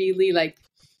to really like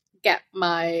get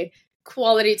my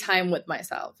quality time with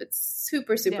myself. It's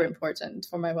super, super important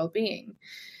for my well-being.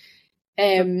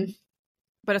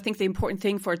 But I think the important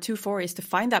thing for a 2-4 is to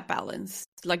find that balance,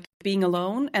 like being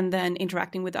alone and then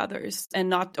interacting with others and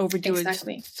not overdo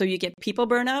it. So you get people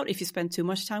burnout if you spend too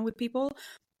much time with people,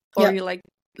 or you like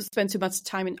spend too much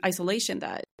time in isolation.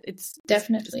 That it's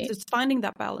definitely just finding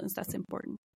that balance that's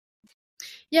important.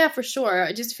 Yeah, for sure.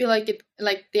 I just feel like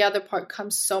the other part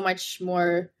comes so much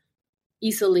more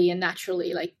easily and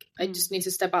naturally. Like I just need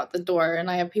to step out the door and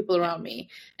I have people around me.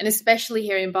 And especially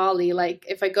here in Bali, like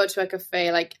if I go to a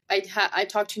cafe, like I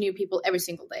talk to new people every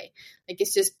single day. Like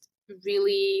it's just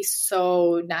really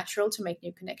so natural to make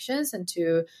new connections and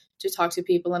to talk to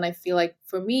people. And I feel like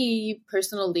for me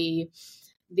personally,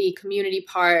 the community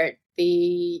part,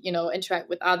 the interact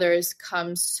with others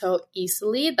comes so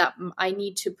easily that I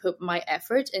need to put my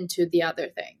effort into the other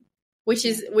thing.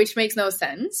 Which makes no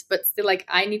sense, but still, like,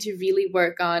 I need to really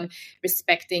work on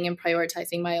respecting and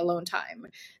prioritizing my alone time.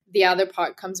 The other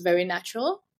part comes very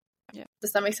natural. Yeah.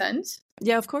 Does that make sense?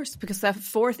 Yeah, of course, because that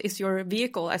 4th is your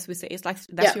vehicle, as we say. It's like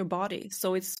that's your body.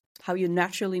 So it's how you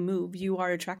naturally move. You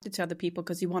are attracted to other people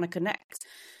because you want to connect.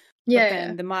 Yeah. But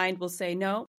then the mind will say,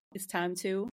 no, it's time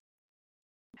to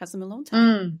have some alone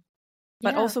time.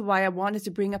 But also why I wanted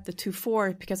to bring up the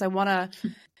 2-4, because I want to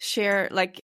share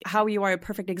like how you are a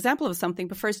perfect example of something.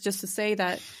 But first, just to say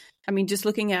that, I mean, just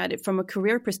looking at it from a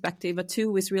career perspective, a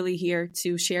 2 is really here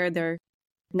to share their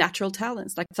natural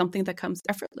talents, like something that comes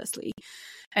effortlessly,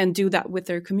 and do that with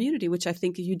their community, which I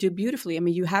think you do beautifully. I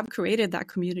mean, you have created that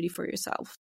community for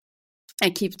yourself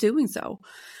and keep doing so.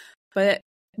 But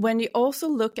when you also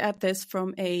look at this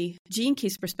from a Gene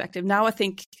Keys perspective, now I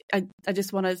think I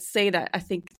just want to say that I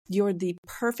think you're the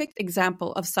perfect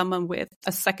example of someone with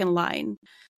a second line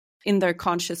in their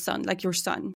conscious sun, like your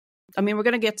sun. I mean, we're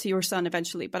going to get to your sun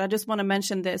eventually, but I just want to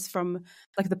mention this from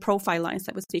like the profile lines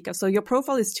that we speak of. So your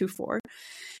profile is 2-4.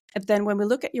 And then when we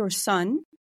look at your sun,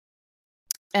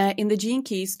 in the Gene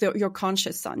Keys, your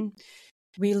conscious sun,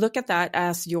 we look at that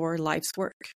as your life's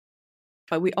work.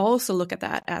 But we also look at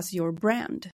that as your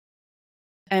brand.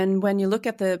 And when you look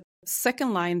at the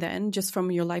second line, then just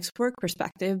from your life's work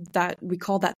perspective, that we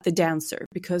call that the dancer,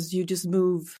 because you just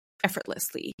move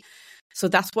effortlessly. So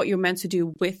that's what you're meant to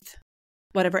do with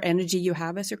whatever energy you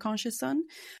have as your conscious sun.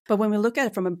 But when we look at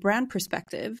it from a brand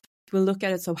perspective, we'll look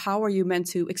at it. So how are you meant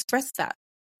to express that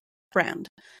brand?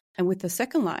 And with the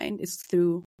second line, it's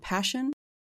through passion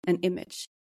and image.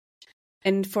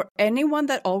 And for anyone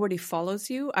that already follows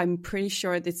you, I'm pretty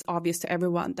sure it's obvious to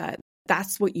everyone that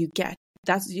that's what you get.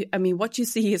 What you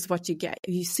see is what you get.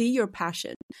 You see your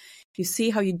passion. You see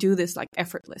how you do this like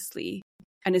effortlessly.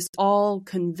 And it's all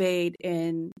conveyed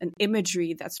in an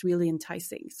imagery that's really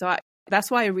enticing. So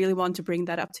that's why I really want to bring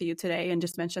that up to you today and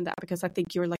just mention that, because I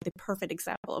think you're like the perfect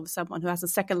example of someone who has a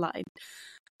second line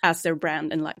as their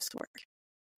brand and life's work.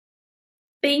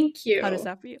 Thank you. How does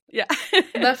that feel? Yeah.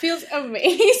 That feels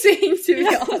amazing, to be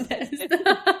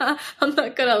honest. I'm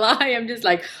not gonna lie. I'm just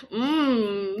like,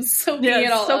 soaking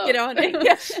it all soak up. It on.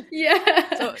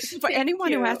 Yeah. So for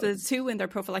anyone who has a 2 in their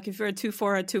profile, like if you're a 2-4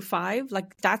 or a 2-5,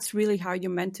 like that's really how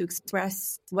you're meant to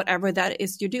express whatever that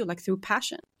is you do, like through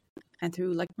passion and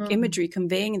through like imagery,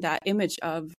 conveying that image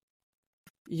of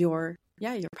your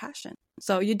passion.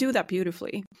 So you do that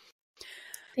beautifully.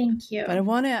 Thank you. But I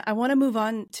want to move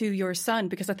on to your sun,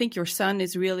 because I think your sun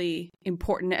is really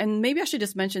important. And maybe I should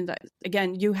just mention that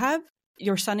again, you have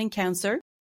your sun in Cancer,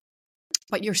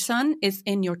 but your sun is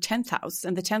in your 10th house,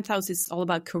 and the 10th house is all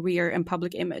about career and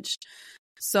public image.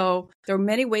 So there are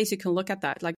many ways you can look at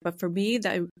that. Like, but for me,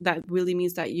 that really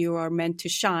means that you are meant to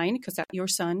shine, because that your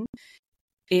sun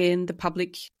in the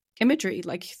public imagery,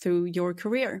 like through your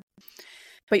career.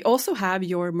 But you also have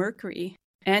your Mercury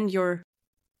and your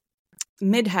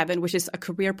midheaven, which is a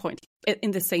career point, in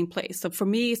the same place. So for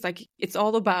me, it's like it's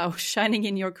all about shining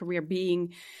in your career.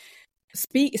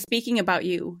 Speaking about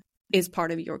you is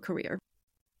part of your career.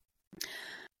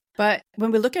 But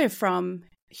when we look at it from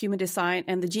human design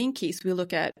and the Gene Keys, we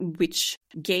look at which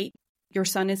gate your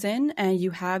sun is in, and you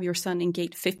have your sun in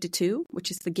gate 52, which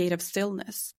is the gate of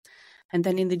stillness. And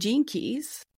then in the Gene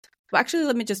Keys, Well, actually,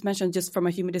 let me just mention, just from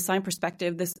a human design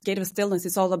perspective, this gate of stillness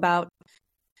is all about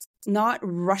not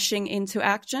rushing into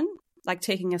action, like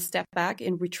taking a step back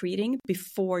and retreating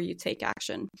before you take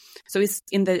action. So it's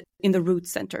in the root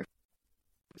center.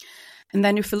 And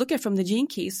then if we look at from the gene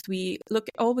keys, we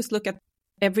always look at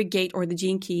every gate or the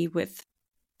gene key with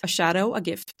a shadow, a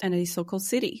gift, and a so-called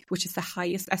city, which is the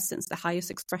highest essence, the highest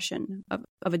expression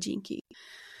of a gene key.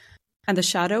 And the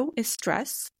shadow is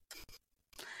stress.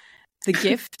 The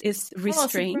gift is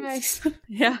restraint.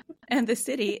 Yeah. And the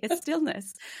city is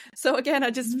stillness. So again, I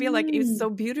just feel like it so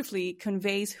beautifully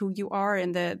conveys who you are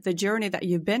and the journey that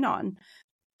you've been on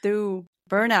through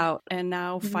burnout and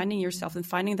now finding yourself and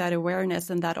finding that awareness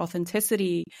and that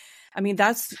authenticity. I mean,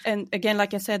 and again,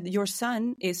 like I said, your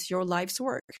sun is your life's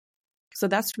work. So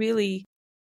that's really,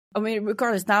 I mean,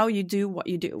 regardless, now you do what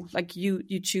you do. Like you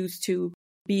choose to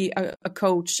be a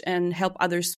coach and help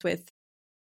others with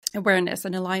awareness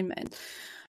and alignment.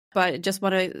 But I just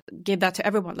want to give that to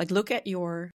everyone. Like, look at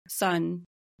your sun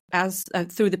as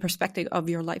through the perspective of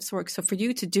your life's work. So for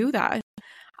you to do that,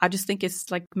 I just think it's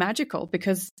like magical,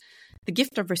 because the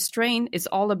gift of restraint is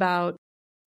all about,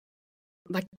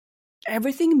 like,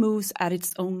 everything moves at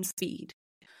its own speed.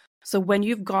 So when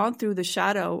you've gone through the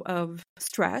shadow of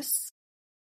stress,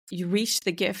 you reach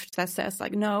the gift that says,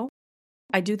 like, no,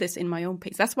 I do this in my own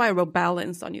pace. That's why I wrote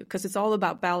balance on you, because it's all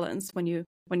about balance when you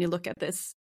look at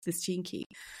this gene key.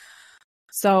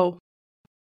 So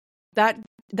that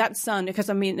sun, because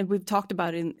I mean, we've talked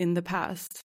about it in the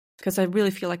past, because I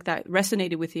really feel like that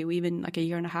resonated with you even like a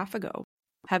year and a half ago,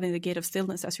 having the gate of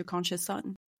stillness as your conscious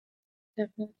sun.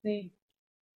 Definitely.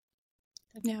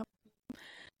 Yeah.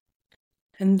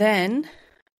 And then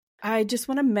I just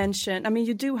want to mention, I mean,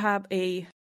 you do have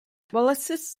let's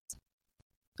just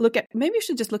maybe you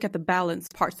should just look at the balance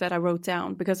parts that I wrote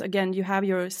down, because again, you have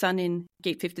your sun in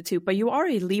gate 52, but you are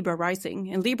a Libra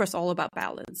rising, and Libra is all about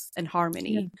balance and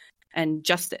harmony and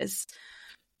justice.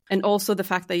 And also the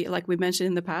fact that, like we mentioned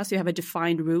in the past, you have a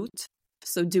defined route.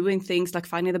 So doing things, like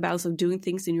finding the balance of doing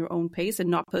things in your own pace and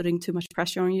not putting too much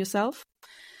pressure on yourself.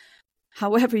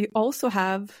 However, you also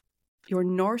have your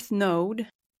North Node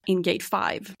in gate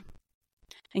 5.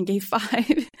 And gate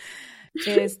 5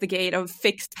 is the gate of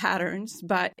fixed patterns.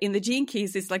 But in the gene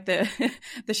keys, it's like the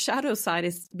shadow side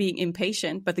is being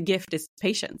impatient, but the gift is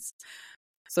patience.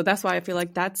 So that's why I feel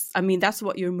like that's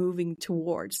what you're moving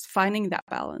towards, finding that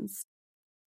balance.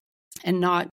 And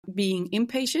not being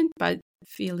impatient, but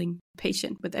feeling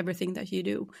patient with everything that you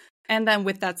do. And then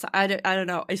with that, I don't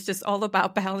know, it's just all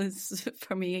about balance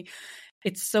for me.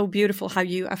 It's so beautiful how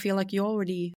I feel like you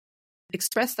already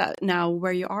expressed that now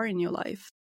where you are in your life,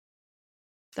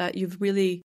 that you've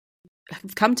really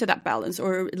come to that balance,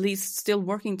 or at least still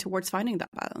working towards finding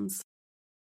that balance.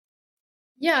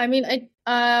 Yeah, I mean,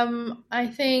 I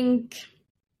think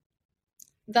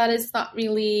that is not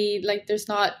really, like, there's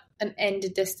not an end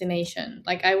destination.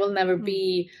 Like, I will never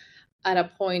be at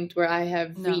a point where I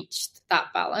have reached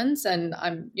that balance and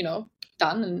I'm,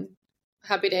 done and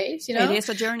happy days, It is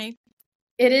a journey.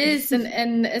 It is.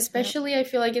 And especially I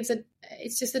feel like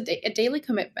it's just a daily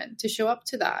commitment to show up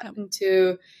to that and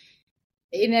to,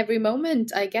 in every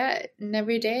moment I get, in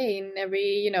every day, in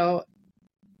every,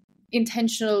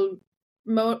 intentional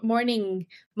morning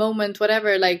moment,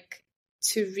 whatever, like,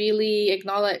 to really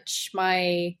acknowledge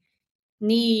my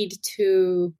need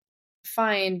to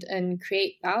find and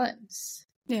create balance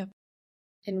in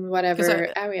whatever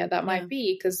area that might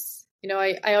be. Because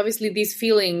I obviously, the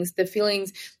feelings,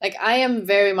 like, I am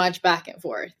very much back and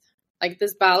forth. Like,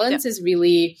 this balance is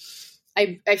really,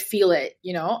 I feel it,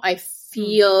 I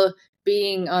feel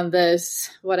being on this,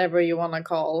 whatever you want to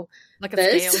call, like,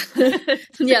 this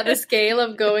scale. The scale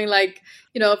of going, like,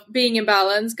 being in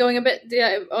balance, going a bit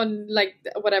on, like,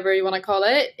 whatever you want to call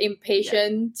it,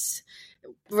 impatient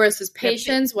versus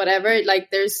patience, whatever. Like,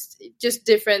 there's just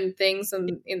different things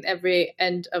in every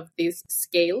end of this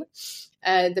scale,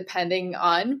 depending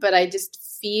on, but I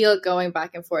just feel going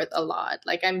back and forth a lot.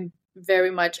 Like, I'm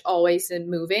very much always in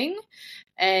moving,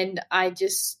 and I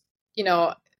just,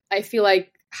 I feel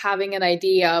like having an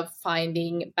idea of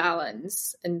finding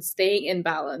balance and staying in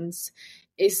balance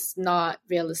is not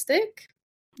realistic.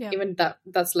 Even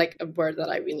that's like a word that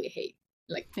I really hate.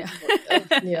 Like,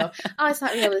 it's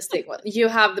not realistic. Well, you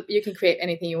can create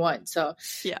anything you want. So,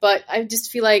 but I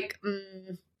just feel like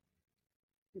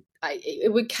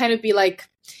it would kind of be like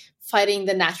fighting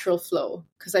the natural flow,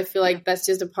 because I feel like that's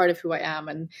just a part of who I am,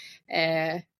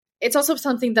 and it's also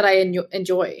something that I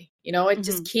enjoy. It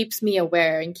just keeps me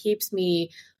aware and keeps me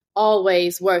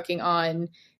always working on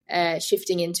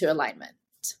shifting into alignment.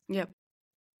 Yeah.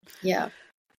 Yeah.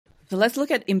 So let's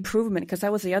look at improvement, because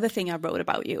that was the other thing I wrote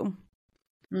about you.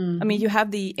 I mean, you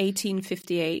have the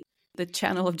 1858, the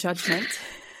channel of judgment,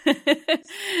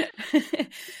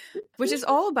 which is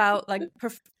all about like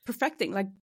perfecting, like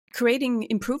creating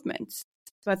improvements.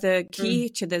 But the key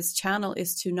to this channel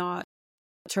is to not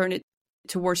turn it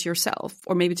towards yourself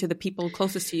or maybe to the people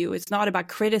closest to you. It's not about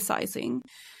criticizing.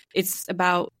 It's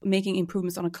about making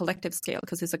improvements on a collective scale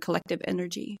because it's a collective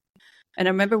energy. And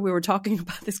I remember we were talking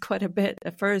about this quite a bit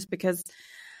at first because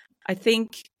I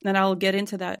think, and I'll get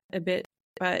into that a bit,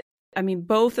 but I mean,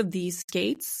 both of these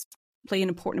gates play an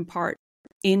important part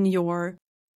in your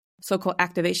so-called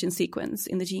activation sequence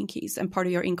in the gene keys and part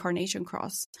of your incarnation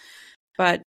cross.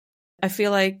 But I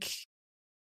feel like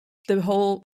the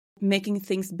whole making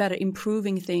things better,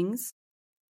 improving things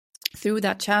through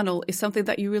that channel is something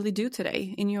that you really do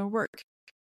today in your work.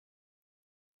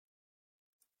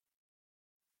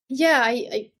 Yeah,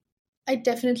 I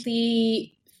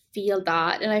definitely feel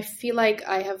that. And I feel like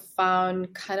I have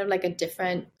found kind of like a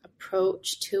different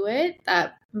approach to it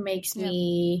that makes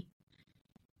me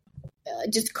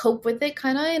just cope with it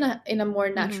kind of in a more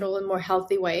natural and more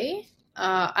healthy way.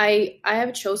 I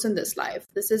have chosen this life.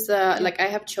 This is like I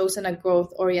have chosen a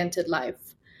growth oriented life.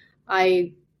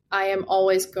 I am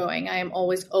always growing. I am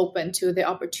always open to the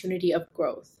opportunity of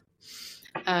growth.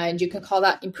 And you can call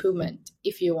that improvement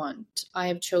if you want. I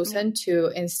have chosen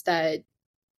to instead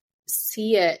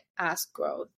see it as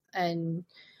growth and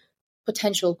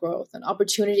potential growth and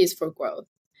opportunities for growth.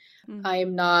 I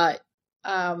am not,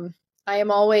 I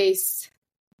am always,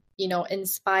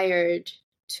 inspired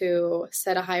to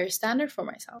set a higher standard for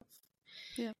myself.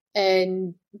 Yeah.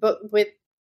 But with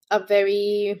a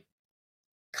very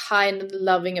kind and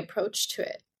loving approach to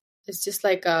it. It's just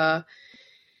like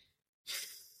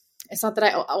it's not that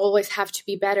I always have to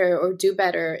be better or do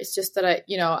better. It's just that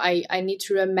I need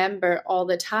to remember all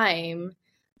the time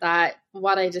that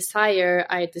what I desire,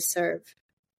 I deserve,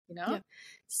 Yeah.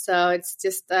 So it's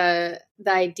just the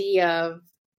idea of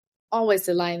always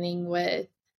aligning with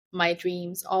my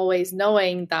dreams, always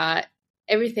knowing that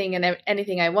everything and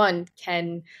anything I want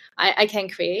I can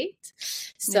create.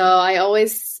 So I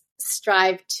always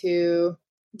strive to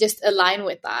just align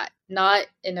with that, not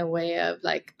in a way of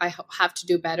like I have to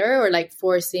do better or like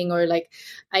forcing or like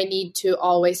I need to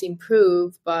always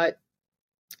improve, but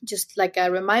just like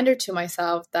a reminder to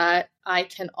myself that I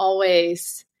can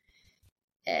always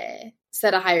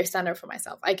set a higher standard for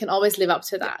myself. I can always live up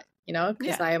to that,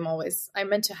 because I'm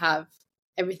meant to have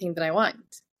everything that I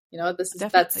want.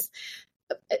 That's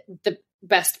the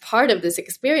best part of this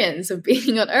experience of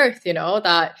being on Earth,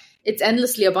 that it's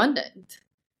endlessly abundant.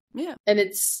 Yeah. And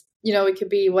it's, it could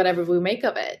be whatever we make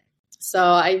of it. So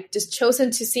I just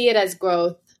chosen to see it as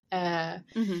growth. And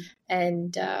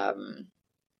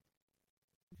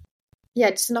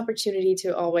just an opportunity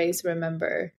to always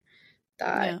remember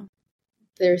that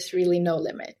there's really no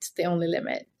limit. The only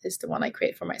limit is the one I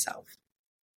create for myself.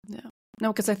 Yeah.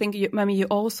 No, because I think you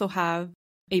also have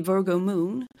a Virgo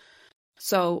moon.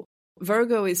 So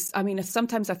Virgo is,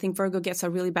 sometimes I think Virgo gets a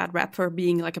really bad rap for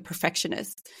being like a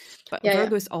perfectionist. But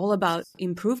Virgo is all about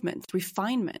improvement,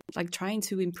 refinement, like trying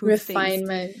to improve things.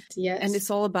 Yes. And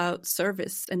it's all about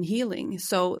service and healing.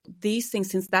 So these things,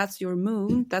 since that's your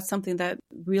moon, that's something that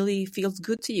really feels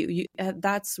good to you.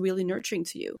 That's really nurturing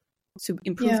to you to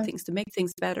improve things, to make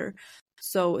things better.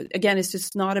 So again, it's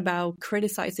just not about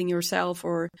criticizing yourself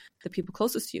or the people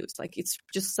closest to you. It's like, it's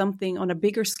just something on a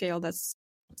bigger scale that's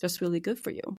just really good for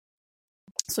you.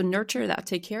 So nurture that,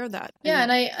 take care of that. Yeah,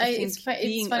 and it's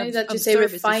funny that you say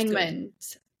refinement.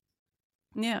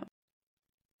 Yeah.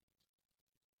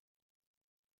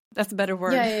 That's a better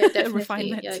word. Yeah, definitely.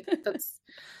 Refinement. Yeah,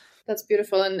 that's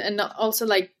beautiful. And also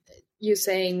like you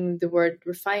saying the word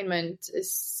refinement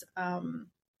is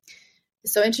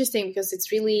so interesting because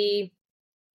it's really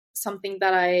something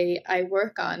that I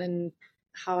work on and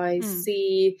how I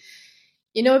see,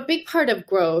 a big part of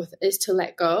growth is to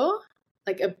let go.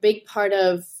 Like a big part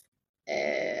of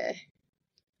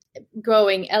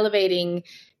growing, elevating,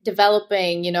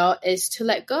 developing, is to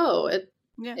let go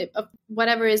of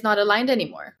whatever is not aligned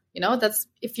anymore. That's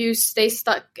if you stay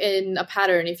stuck in a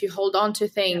pattern, if you hold on to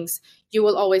things, you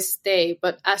will always stay.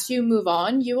 But as you move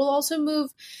on, you will also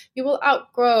you will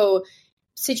outgrow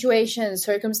situations,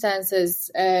 circumstances,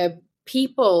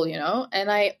 people,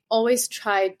 and I always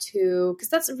try to, because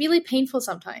that's really painful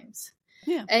sometimes.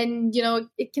 Yeah. And,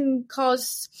 it can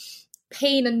cause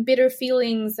pain and bitter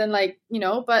feelings and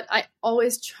but I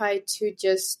always try to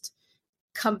just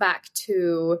come back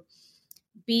to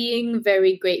being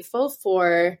very grateful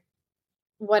for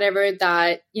whatever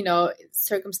that,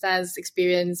 circumstance,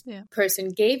 experience, person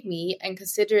gave me and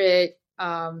consider it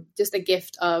just a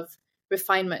gift of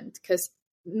refinement. Because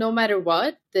no matter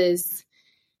what, there's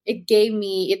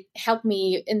it helped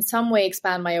me in some way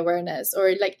expand my awareness,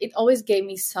 or like it always gave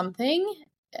me something.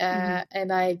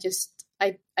 And I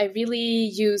really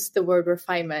use the word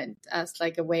refinement as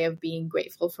like a way of being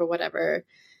grateful for whatever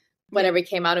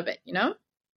came out of it, you know?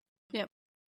 Yeah.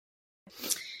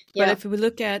 Yeah. But if we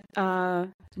look at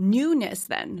newness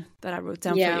then, that I wrote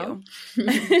down for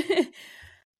you.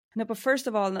 No, but first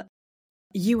of all,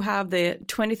 you have the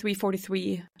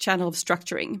 2343 channel of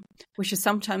structuring, which is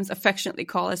sometimes affectionately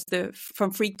called as the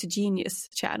From Freak to Genius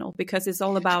channel, because it's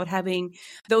all about having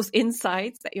those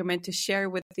insights that you're meant to share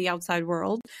with the outside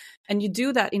world. And you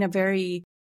do that in a very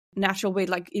natural way,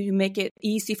 like you make it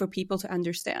easy for people to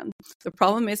understand. The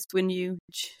problem is when you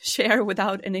share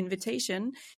without an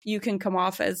invitation, you can come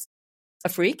off as a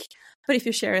freak. But if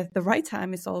you share at the right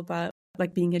time, it's all about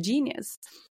like being a genius.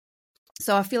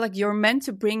 So I feel like you're meant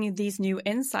to bring these new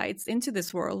insights into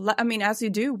this world. I mean, as you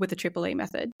do with the AAA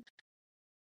method.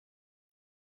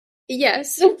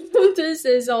 Yes, this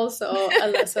is also a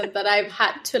lesson that I've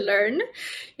had to learn,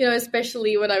 you know,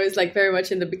 especially when I was like very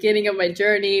much in the beginning of my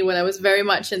journey, when I was very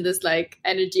much in this like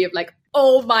energy of like,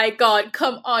 oh my God,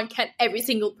 come on, can't every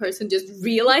single person just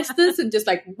realize this and just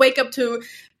like wake up to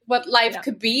what life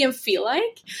could be and feel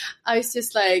like? I was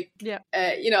just like, you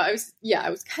know, I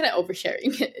was kind of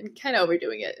oversharing it and kind of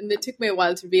overdoing it. And it took me a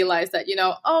while to realize that, you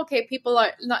know, oh, okay,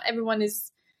 not everyone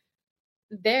is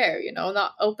there, you know,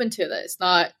 not open to this,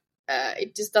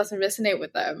 it just doesn't resonate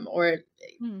with them, or it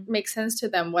makes sense to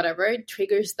them, whatever, it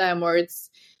triggers them, or it's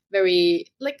very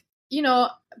like, you know,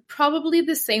 probably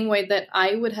the same way that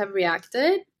I would have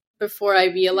reacted before I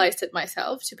realized it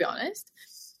myself, to be honest.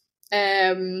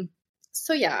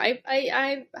 So yeah,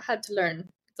 I had to learn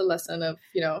the lesson of,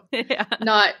 you know,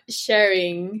 not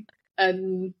sharing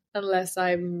unless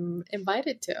I'm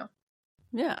invited to.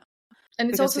 Yeah. And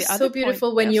it's because also so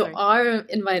beautiful when you are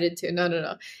invited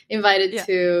to. Invited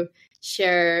to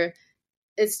share.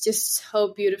 It's just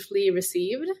so beautifully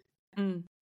received. And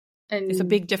it's a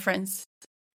big difference.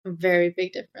 Very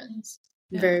big difference.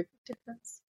 Very big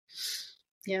difference.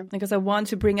 Yeah. Because I want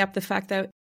to bring up the fact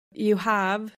that you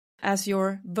have as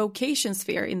your vocation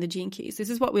sphere in the gene keys. This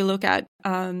is what we look at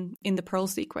in the Pearl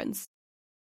sequence.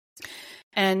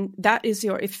 And that is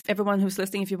if everyone who's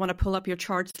listening, if you want to pull up your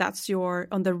charts, that's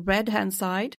on the red hand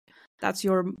side, that's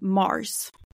your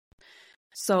Mars.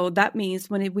 So that means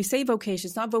when we say vocation,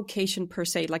 it's not vocation per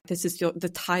se, like this is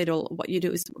the title, what you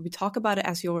do is we talk about it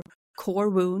as your core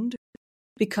wound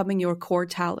becoming your core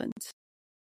talent.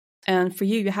 And for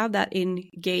you have that in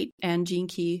gate and gene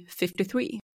key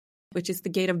 53, which is the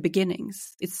gate of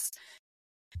beginnings. It's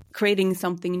creating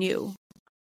something new.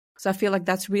 So I feel like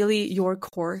that's really your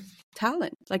core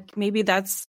talent. Like maybe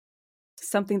that's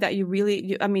something that you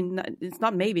really, it's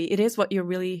not maybe, it is what you're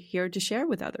really here to share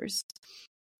with others.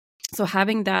 So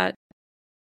having that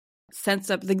sense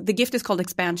of, the gift is called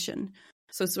expansion.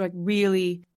 So it's like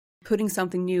really putting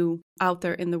something new out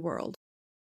there in the world.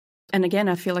 And again,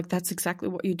 I feel like that's exactly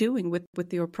what you're doing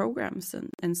with your programs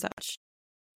and such.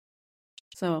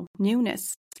 So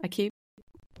newness, I keep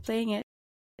playing it.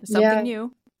 Something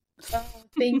new. Oh,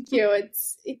 thank you.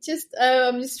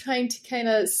 I'm just trying to kind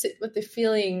of sit with the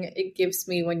feeling it gives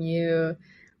me when you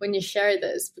share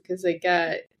this, because I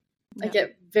get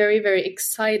very, very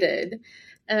excited,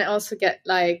 and I also get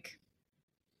like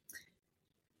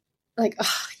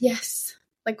oh yes,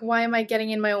 like why am I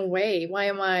getting in my own way? Why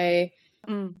am I?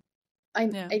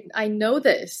 I know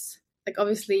this. Like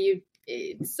obviously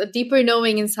it's a deeper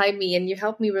knowing inside me, and you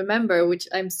help me remember, which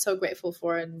I'm so grateful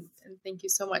for, and thank you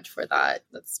so much for that.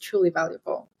 That's truly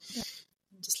valuable. Yeah.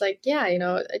 Just like, you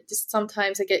know,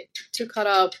 sometimes I get too caught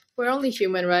up. We're only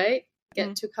human, right?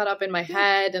 Get too caught up in my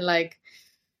head and like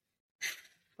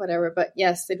whatever. But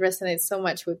yes, it resonates so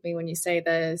much with me when you say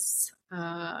this.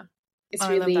 It's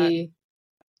really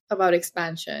about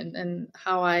expansion and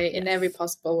how I, in every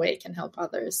possible way, can help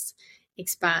others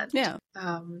expand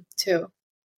too.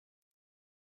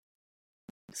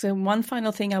 So one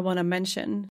final thing I want to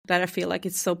mention that I feel like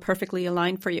it's so perfectly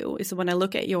aligned for you is when I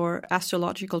look at your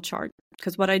astrological chart.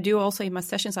 Because what I do also in my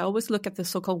sessions, I always look at the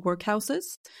so-called work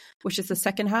houses, which is the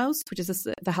second house, which is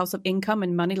the house of income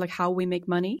and money, like how we make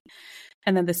money.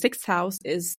 And then the sixth house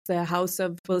is the house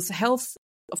of, well, it's health,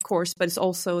 of course, but it's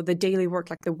also the daily work,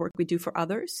 like the work we do for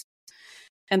others.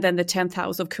 And then the 10th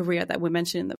house of career that we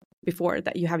mentioned before,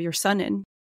 that you have your sun in.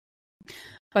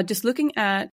 But just looking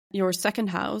at your second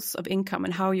house of income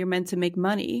and how you're meant to make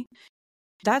money,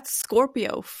 that's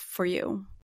Scorpio for you.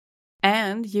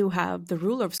 And you have the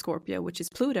ruler of Scorpio, which is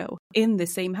Pluto, in the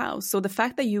same house. So the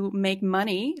fact that you make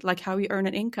money, like how you earn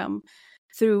an income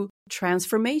through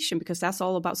transformation, because that's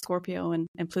all about Scorpio and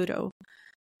Pluto,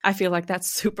 I feel like that's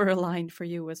super aligned for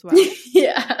you as well.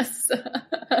 Yes.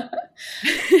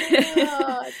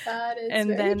 That is And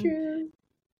very then, true.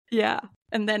 Yeah.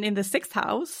 And then in the 6th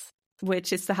house,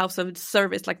 which is the house of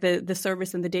service, like the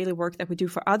service and the daily work that we do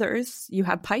for others, you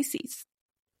have Pisces.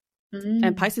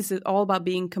 And Pisces is all about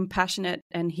being compassionate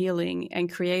and healing and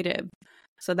creative.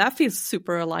 So that feels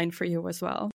super aligned for you as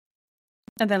well.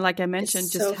 And then, like I mentioned,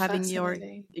 It's just so having your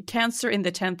fascinating. Cancer in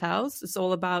the 10th house is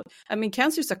all about, I mean,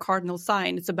 Cancer is a cardinal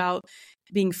sign. It's about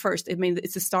being first. I mean,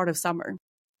 it's the start of summer.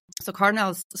 So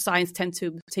cardinal signs tend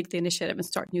to take the initiative and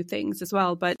start new things as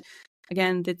well. But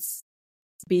again, it's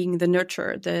being the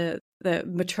nurturer, the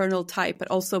maternal type, but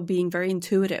also being very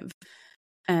intuitive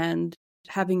and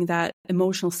having that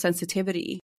emotional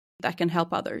sensitivity that can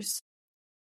help others.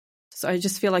 So I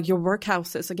just feel like your work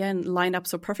houses, again, line up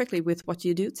so perfectly with what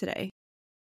you do today.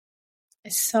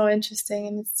 It's so interesting,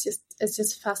 and it's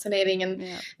just fascinating,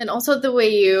 and also the way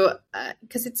you,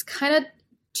 because it's kind of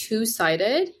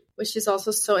two-sided, which is also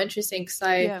so interesting. Because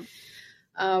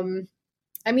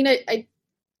I mean, I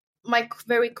my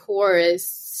very core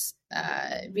is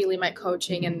really my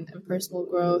coaching and personal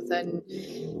growth and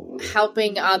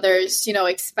helping others,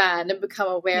 expand and become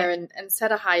aware and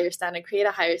set a higher standard, create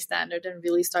a higher standard, and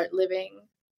really start living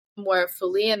more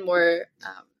fully and more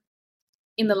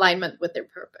in alignment with their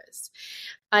purpose.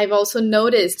 I've also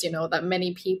noticed, that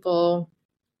many people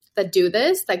that do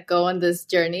this, that go on this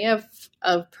journey of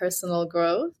personal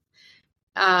growth,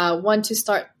 want to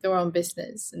start their own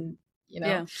business and,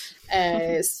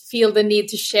 feel the need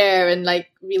to share and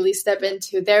like really step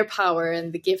into their power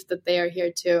and the gift that they are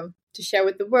here to share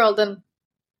with the world. And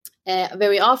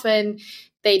very often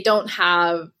they don't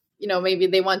have, maybe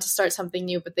they want to start something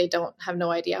new, but they don't have no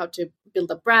idea how to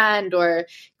build a brand or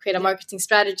create a marketing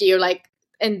strategy, or like,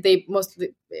 and they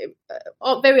mostly,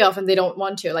 very often they don't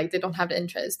want to, like they don't have the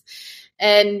interest.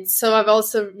 And so I've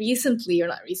also recently, or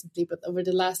not recently, but over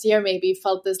the last year maybe,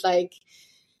 felt this like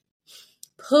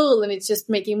pull, and it's just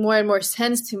making more and more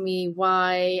sense to me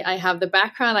why I have the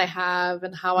background I have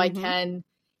and how I can,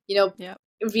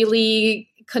 really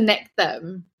connect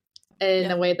them in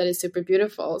a way that is super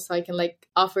beautiful. So I can like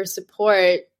offer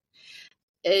support,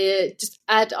 just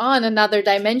add on another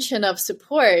dimension of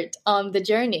support on the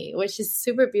journey, which is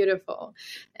super beautiful.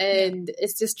 And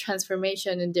it's just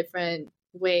transformation in different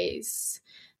ways.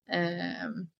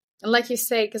 And like you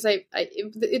say, because it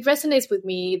resonates with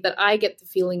me that I get the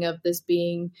feeling of this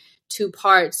being two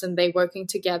parts and they working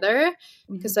together,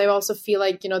 because I also feel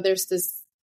like, there's this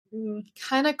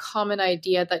kind of common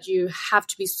idea that you have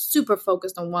to be super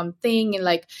focused on one thing and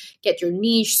like get your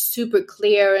niche super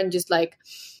clear and just like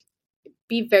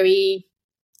be very,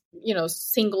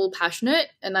 single passionate.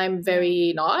 And I'm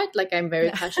very not, like I'm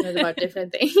very passionate about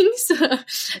different things.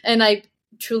 And I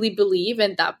truly believe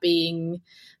in that being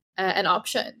an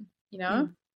option,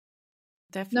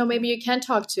 Definitely. No, maybe you can't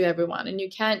talk to everyone and you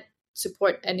can't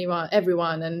support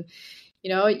everyone. And,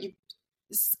 you,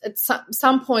 at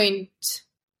some point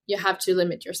you have to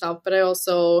limit yourself. But I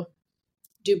also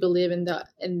do believe in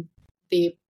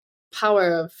the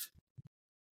power of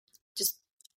just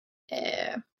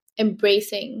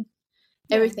embracing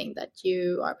everything that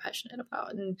you are passionate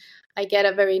about. And I get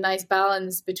a very nice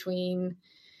balance between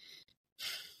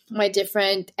my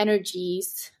different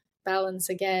energies, balance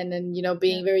again, and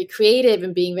being very creative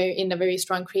and being very in a very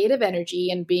strong creative energy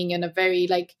and being in a very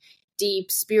like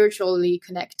deep spiritually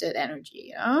connected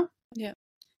energy.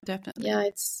 Definitely.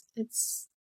 It's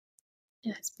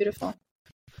beautiful,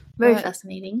 very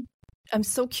fascinating. I'm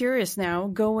so curious now,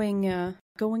 going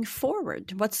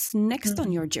forward, what's next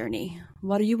on your journey?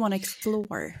 What do you want to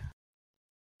explore?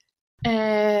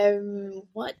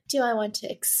 What do I want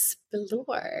to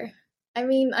explore? I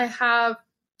mean, I have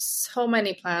so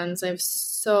many plans. I'm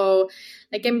so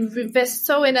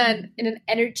in an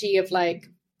energy of like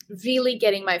really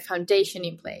getting my foundation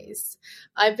in place.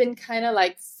 I've been kind of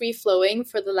like free flowing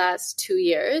for the last 2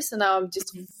 years, and now I'm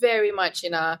just very much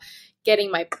in a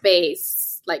getting my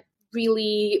base, like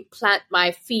really plant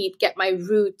my feet, get my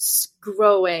roots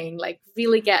growing, like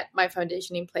really get my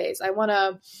foundation in place. I want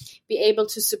to be able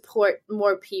to support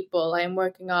more people. I'm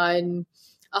working on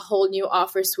a whole new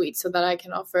offer suite so that I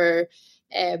can offer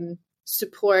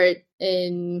support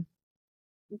in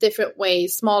different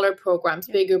ways, smaller programs,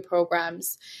 bigger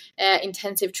programs,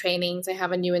 intensive trainings. I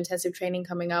have a new intensive training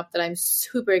coming up that I'm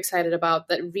super excited about,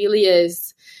 that really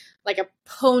is like a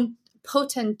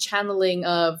potent channeling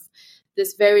of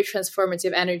this very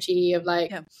transformative energy of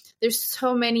like, there's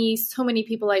so many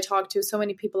people I talk to, so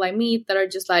many people I meet that are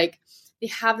just like, they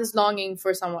have this longing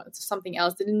for something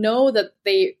else. They know that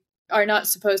they are not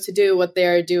supposed to do what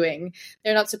they're doing.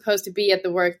 They're not supposed to be at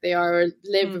the work they are or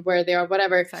live where they are,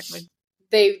 whatever. Exactly.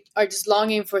 They are just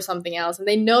longing for something else, and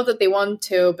they know that they want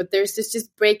to, but there's this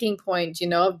just breaking point, you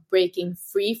know, of breaking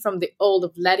free from the old,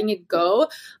 of letting it go,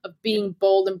 of being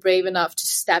bold and brave enough to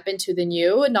step into the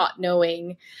new, and not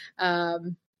knowing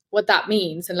what that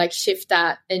means, and like shift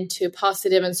that into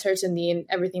positive uncertainty and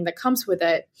everything that comes with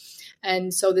it.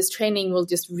 And so this training will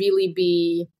just really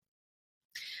be,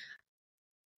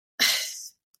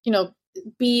 you know,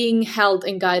 being held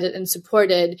and guided and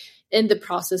supported in the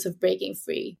process of breaking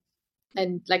free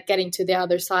and like getting to the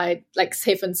other side, like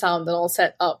safe and sound and all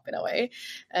set up in a way.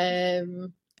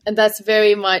 And that's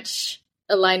very much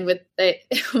aligned with the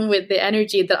with the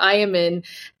energy that I am in.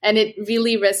 And it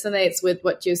really resonates with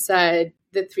what you said,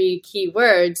 the 3 key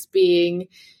words being,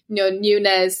 you know,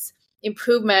 newness,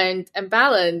 improvement, and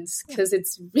balance, because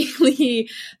it's really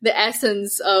the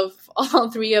essence of all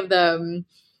 3 of them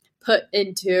put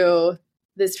into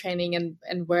this training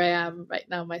and where I am right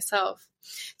now myself.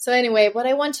 So anyway, what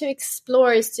I want to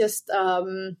explore is just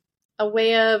a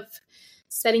way of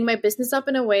setting my business up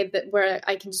in a way that where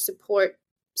I can support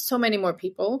so many more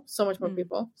people, so many more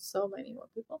people,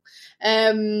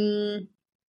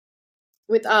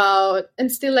 without,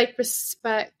 and still like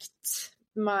respect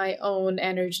my own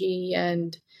energy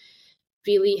and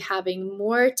really having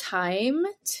more time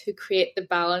to create the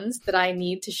balance that I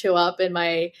need to show up in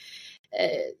my,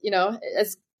 you know,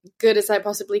 as good as I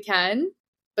possibly can,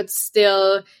 but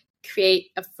still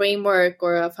create a framework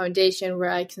or a foundation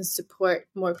where I can support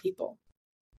more people.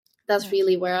 That's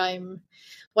really where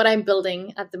what I'm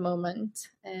building at the moment,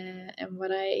 and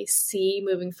what I see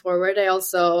moving forward. I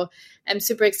also am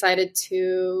super excited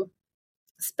to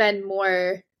spend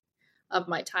more of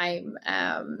my time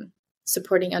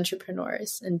supporting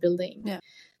entrepreneurs and building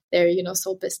their, you know,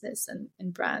 soul business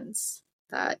and brands.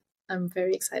 That I'm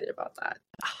very excited about that.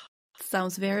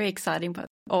 Sounds very exciting, but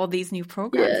all these new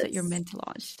programs that you're meant to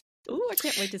launch. Oh, I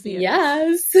can't wait to see it.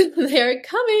 Yes, they're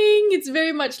coming. It's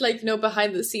very much like, you know,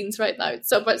 behind the scenes right now. It's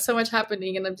so much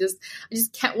happening, and I just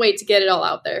can't wait to get it all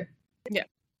out there. Yeah,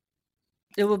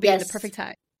 it will be in the perfect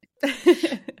time.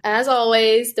 As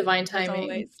always, divine timing. As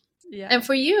always. Yeah. And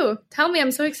for you, tell me,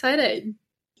 I'm so excited.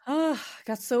 Oh,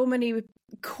 got so many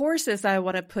courses I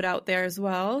want to put out there as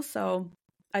well. So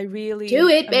I really do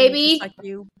it, baby. Like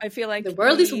you, I feel like the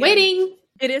world is waiting.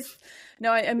 It is.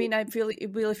 No, I mean, I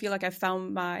really feel like I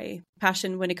found my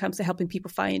passion when it comes to helping people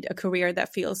find a career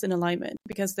that feels in alignment.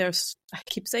 Because I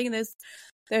keep saying this,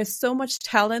 there's so much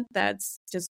talent that's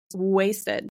just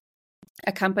wasted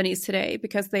at companies today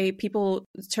because people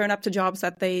turn up to jobs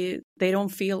that they don't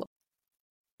feel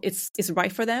it's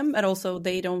right for them, and also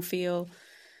they don't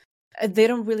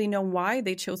really know why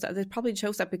they chose that. They probably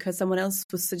chose that because someone else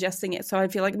was suggesting it. So I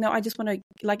feel like, no, I just want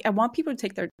to, I want people to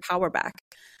take their power back.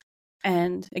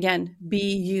 And again,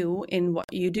 be you in what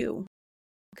you do.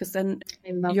 Because then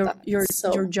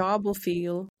your job will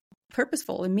feel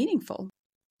purposeful and meaningful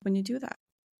when you do that.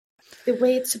 The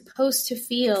way it's supposed to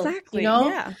feel. Exactly. You know?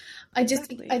 Yeah. I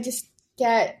just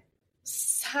get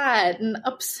sad and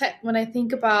upset when I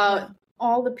think about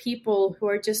all the people who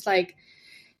are just like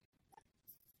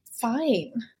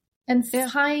fine and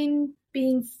fine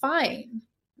being fine.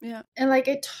 Yeah. And like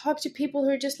I talk to people who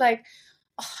are just like,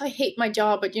 oh, I hate my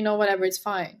job, but you know, whatever, it's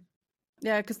fine.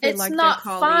 Yeah, because it's like not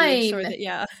their fine. Or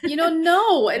you know,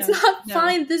 no, it's not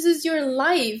fine. This is your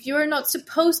life. You are not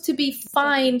supposed to be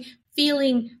fine,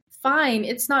 feeling fine.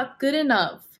 It's not good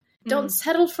enough. Don't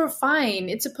settle for fine.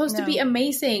 It's supposed to be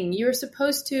amazing. You're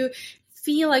supposed to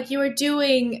feel like you are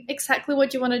doing exactly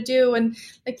what you want to do, and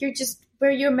like you're just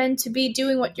where you're meant to be,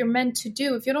 doing what you're meant to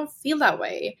do. If you don't feel that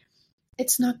way,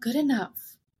 it's not good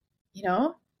enough. You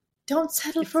know? Don't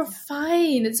settle for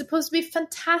fine. It's supposed to be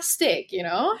fantastic, you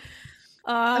know?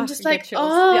 I'm just like, come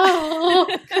on,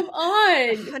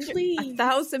 please.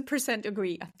 1,000%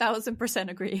 agree. 1,000%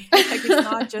 agree. Like, it's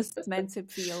not just meant to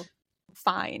feel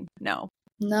fine. No.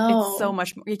 It's so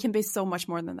much more. It can be so much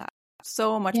more than that.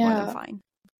 So much more than fine.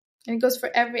 And it goes for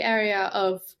every area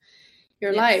of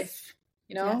your life,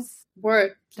 you know?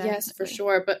 Work, yes, for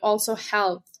sure. But also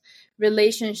health,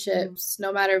 relationships,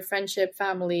 no matter friendship,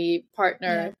 family,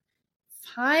 partner.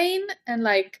 Fine. And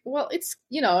like, well, it's,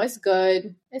 you know, it's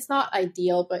good. It's not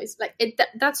ideal, but it's like,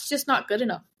 that's just not good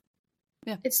enough.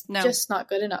 Yeah. It's just not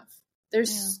good enough.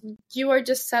 You are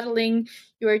just settling.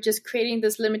 You are just creating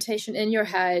this limitation in your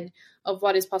head of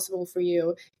what is possible for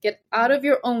you. Get out of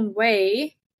your own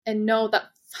way and know that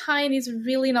fine is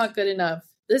really not good enough.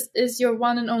 This is your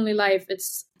one and only life.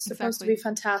 It's supposed to be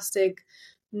fantastic.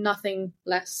 Nothing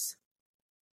less.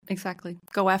 Exactly.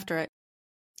 Go after it.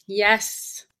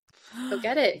 Yes. Go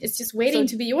get it. It's just waiting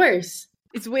to be yours.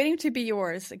 It's waiting to be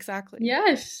yours. Exactly.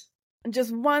 Yes. And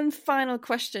just one final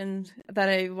question that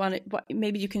I wanted,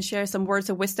 maybe you can share some words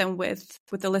of wisdom with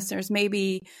the listeners.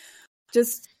 Maybe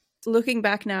just looking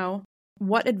back now,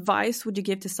 what advice would you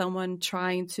give to someone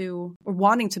trying to or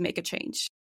wanting to make a change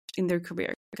in their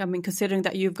career? I mean, considering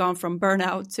that you've gone from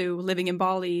burnout to living in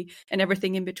Bali and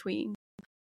everything in between,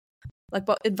 like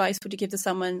what advice would you give to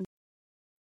someone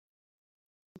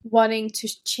wanting to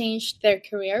change their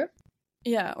career?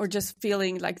 Yeah, or just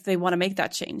feeling like they want to make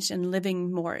that change and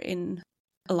living more in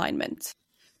alignment.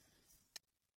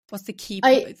 What's the key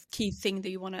thing that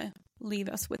you want to leave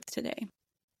us with today?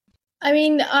 I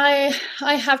mean, I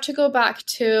have to go back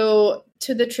to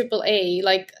the AAA.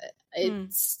 Like,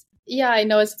 it's I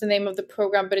know it's the name of the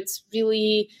program, but it's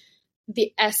really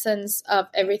the essence of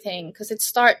everything, because it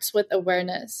starts with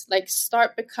awareness. Like,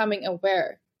 start becoming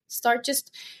aware. Start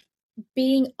just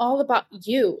being all about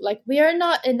you. Like, we are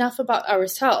not enough about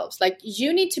ourselves. Like,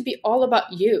 you need to be all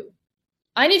about you.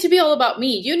 I need to be all about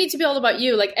me. You need to be all about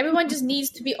you. Like, everyone just needs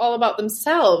to be all about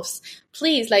themselves.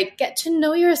 Please, like, get to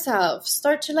know yourself.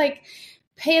 Start to, like,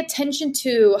 pay attention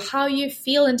to how you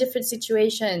feel in different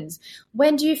situations.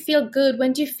 When do you feel good?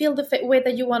 When do you feel the way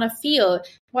that you want to feel?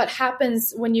 What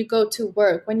happens when you go to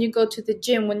work, when you go to the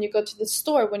gym, when you go to the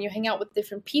store, when you hang out with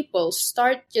different people?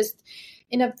 Start just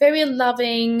in a very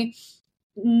loving,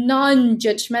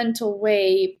 non-judgmental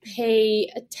way. Pay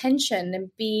attention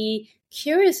and be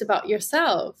curious about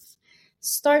yourself.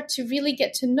 Start to really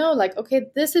get to know, like, okay,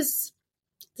 this is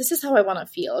how I want to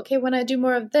feel. Okay, when I do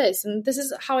more of this, and this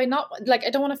is how I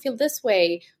don't want to feel this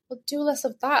way. Well, do less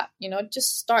of that.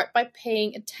 Just start by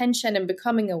paying attention and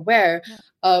becoming aware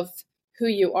of who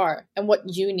you are and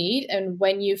what you need and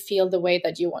when you feel the way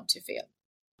that you want to feel.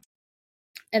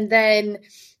 And then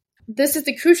this is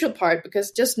the crucial part,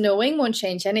 because just knowing won't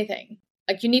change anything.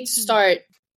 Like, you need to start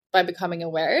by becoming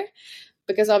aware,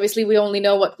 because obviously we only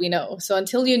know what we know. So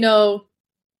until you know,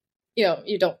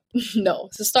 you don't know.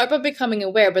 So start by becoming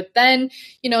aware, but then,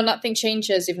 nothing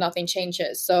changes if nothing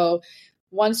changes. So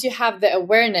once you have the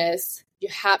awareness, you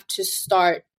have to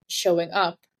start showing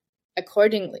up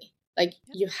accordingly. Like,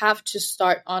 you have to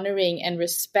start honoring and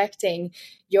respecting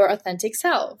your authentic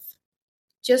self.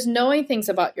 Just knowing things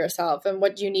about yourself and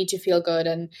what you need to feel good,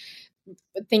 and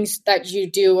things that you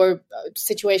do or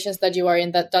situations that you are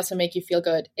in that doesn't make you feel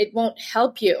good, it won't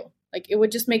help you. Like, it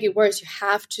would just make it worse. You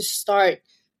have to start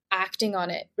acting on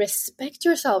it. Respect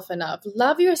yourself enough,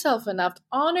 love yourself enough,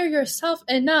 honor yourself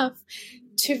enough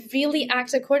to really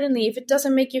act accordingly. If it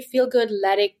doesn't make you feel good,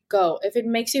 let it go. If it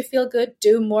makes you feel good,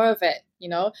 do more of it.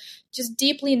 Just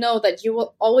deeply know that you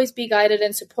will always be guided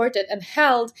and supported and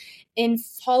held in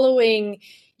following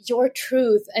your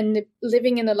truth and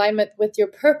living in alignment with your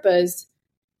purpose,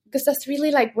 because that's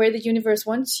really like where the universe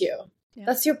wants you. Yeah.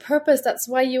 That's your purpose. That's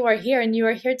why you are here, and you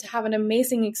are here to have an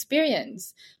amazing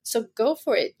experience. So go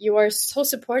for it. You are so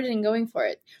supported in going for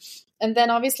it. And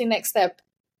then obviously next step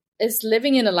is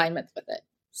living in alignment with it.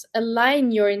 So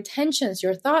align your intentions,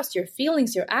 your thoughts, your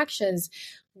feelings, your actions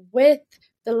with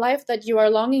the life that you are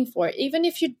longing for. Even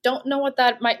if you don't know what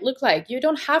that might look like, you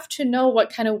don't have to know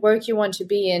what kind of work you want to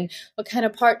be in, what kind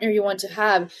of partner you want to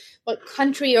have, what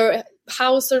country or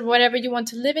house or whatever you want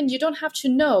to live in. You don't have to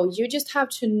know. You just have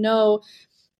to know,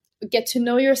 get to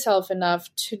know yourself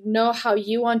enough to know how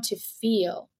you want to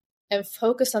feel, and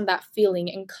focus on that feeling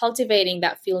and cultivating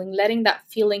that feeling, letting that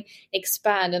feeling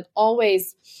expand. And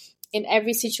always, in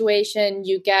every situation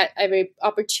you get, every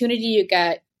opportunity you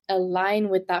get, align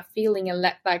with that feeling and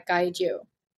let that guide you.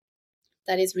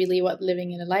 That is really what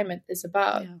living in alignment is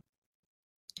about. Yeah.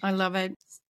 I love it.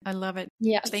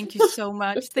 Yeah. Thank you so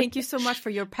much. Thank you so much for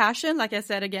your passion. Like I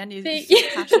said, again, you're so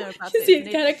passionate about this.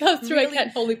 It kind of comes through. Really, I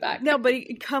can't hold it back. No, but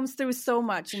it comes through so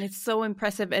much, and it's so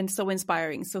impressive and so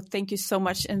inspiring. So thank you so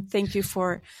much. And thank you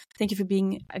for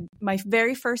being my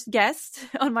very first guest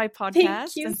on my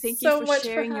podcast. Thank you for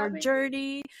sharing your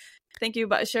journey. Thank you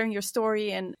about sharing your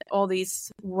story and all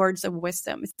these words of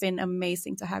wisdom. It's been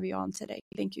amazing to have you on today.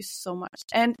 Thank you so much.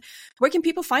 And where can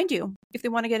people find you if they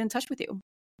want to get in touch with you?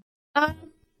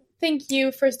 Thank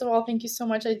you. First of all, thank you so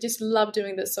much. I just love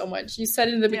doing this so much. You said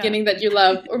in the beginning that you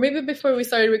love, or maybe before we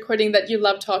started recording, that you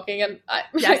love talking. And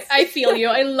I feel you.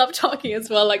 I love talking as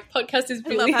well. Like, podcast is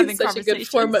really such a good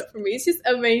format for me. It's just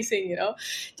amazing,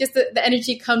 just the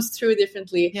energy comes through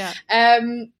differently. Yeah.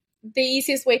 The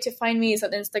easiest way to find me is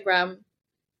on Instagram.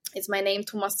 It's my name,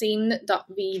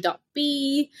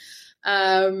 Thomasine.v.b,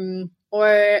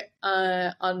 or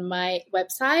on my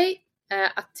website,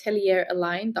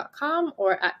 atelieraligned.com,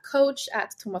 or at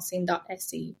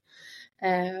coach@thomasine.se.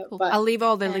 Cool. But I'll leave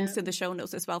all the links in the show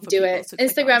notes as well. For do people it. to click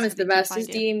Instagram on is so the they can best. find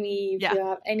Just you. DM me if Yeah. you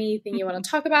have anything you want to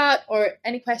talk about or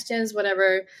any questions,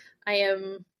 whatever. I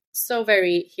am so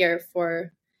very here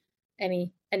for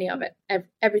any of it,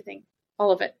 everything,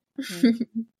 all of it. Okay.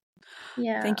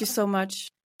 Yeah. Thank you so much.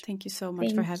 Thank you so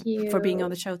much for being on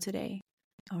the show today.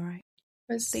 All right.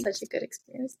 It was such a good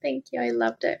experience. Thank you. I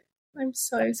loved it. I'm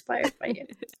so inspired by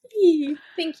you.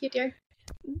 Thank you, dear.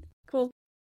 Cool.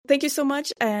 Thank you so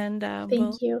much, and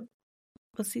thank you.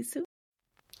 We'll see you soon.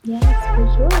 Yes, for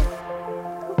sure.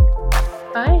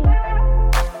 Bye.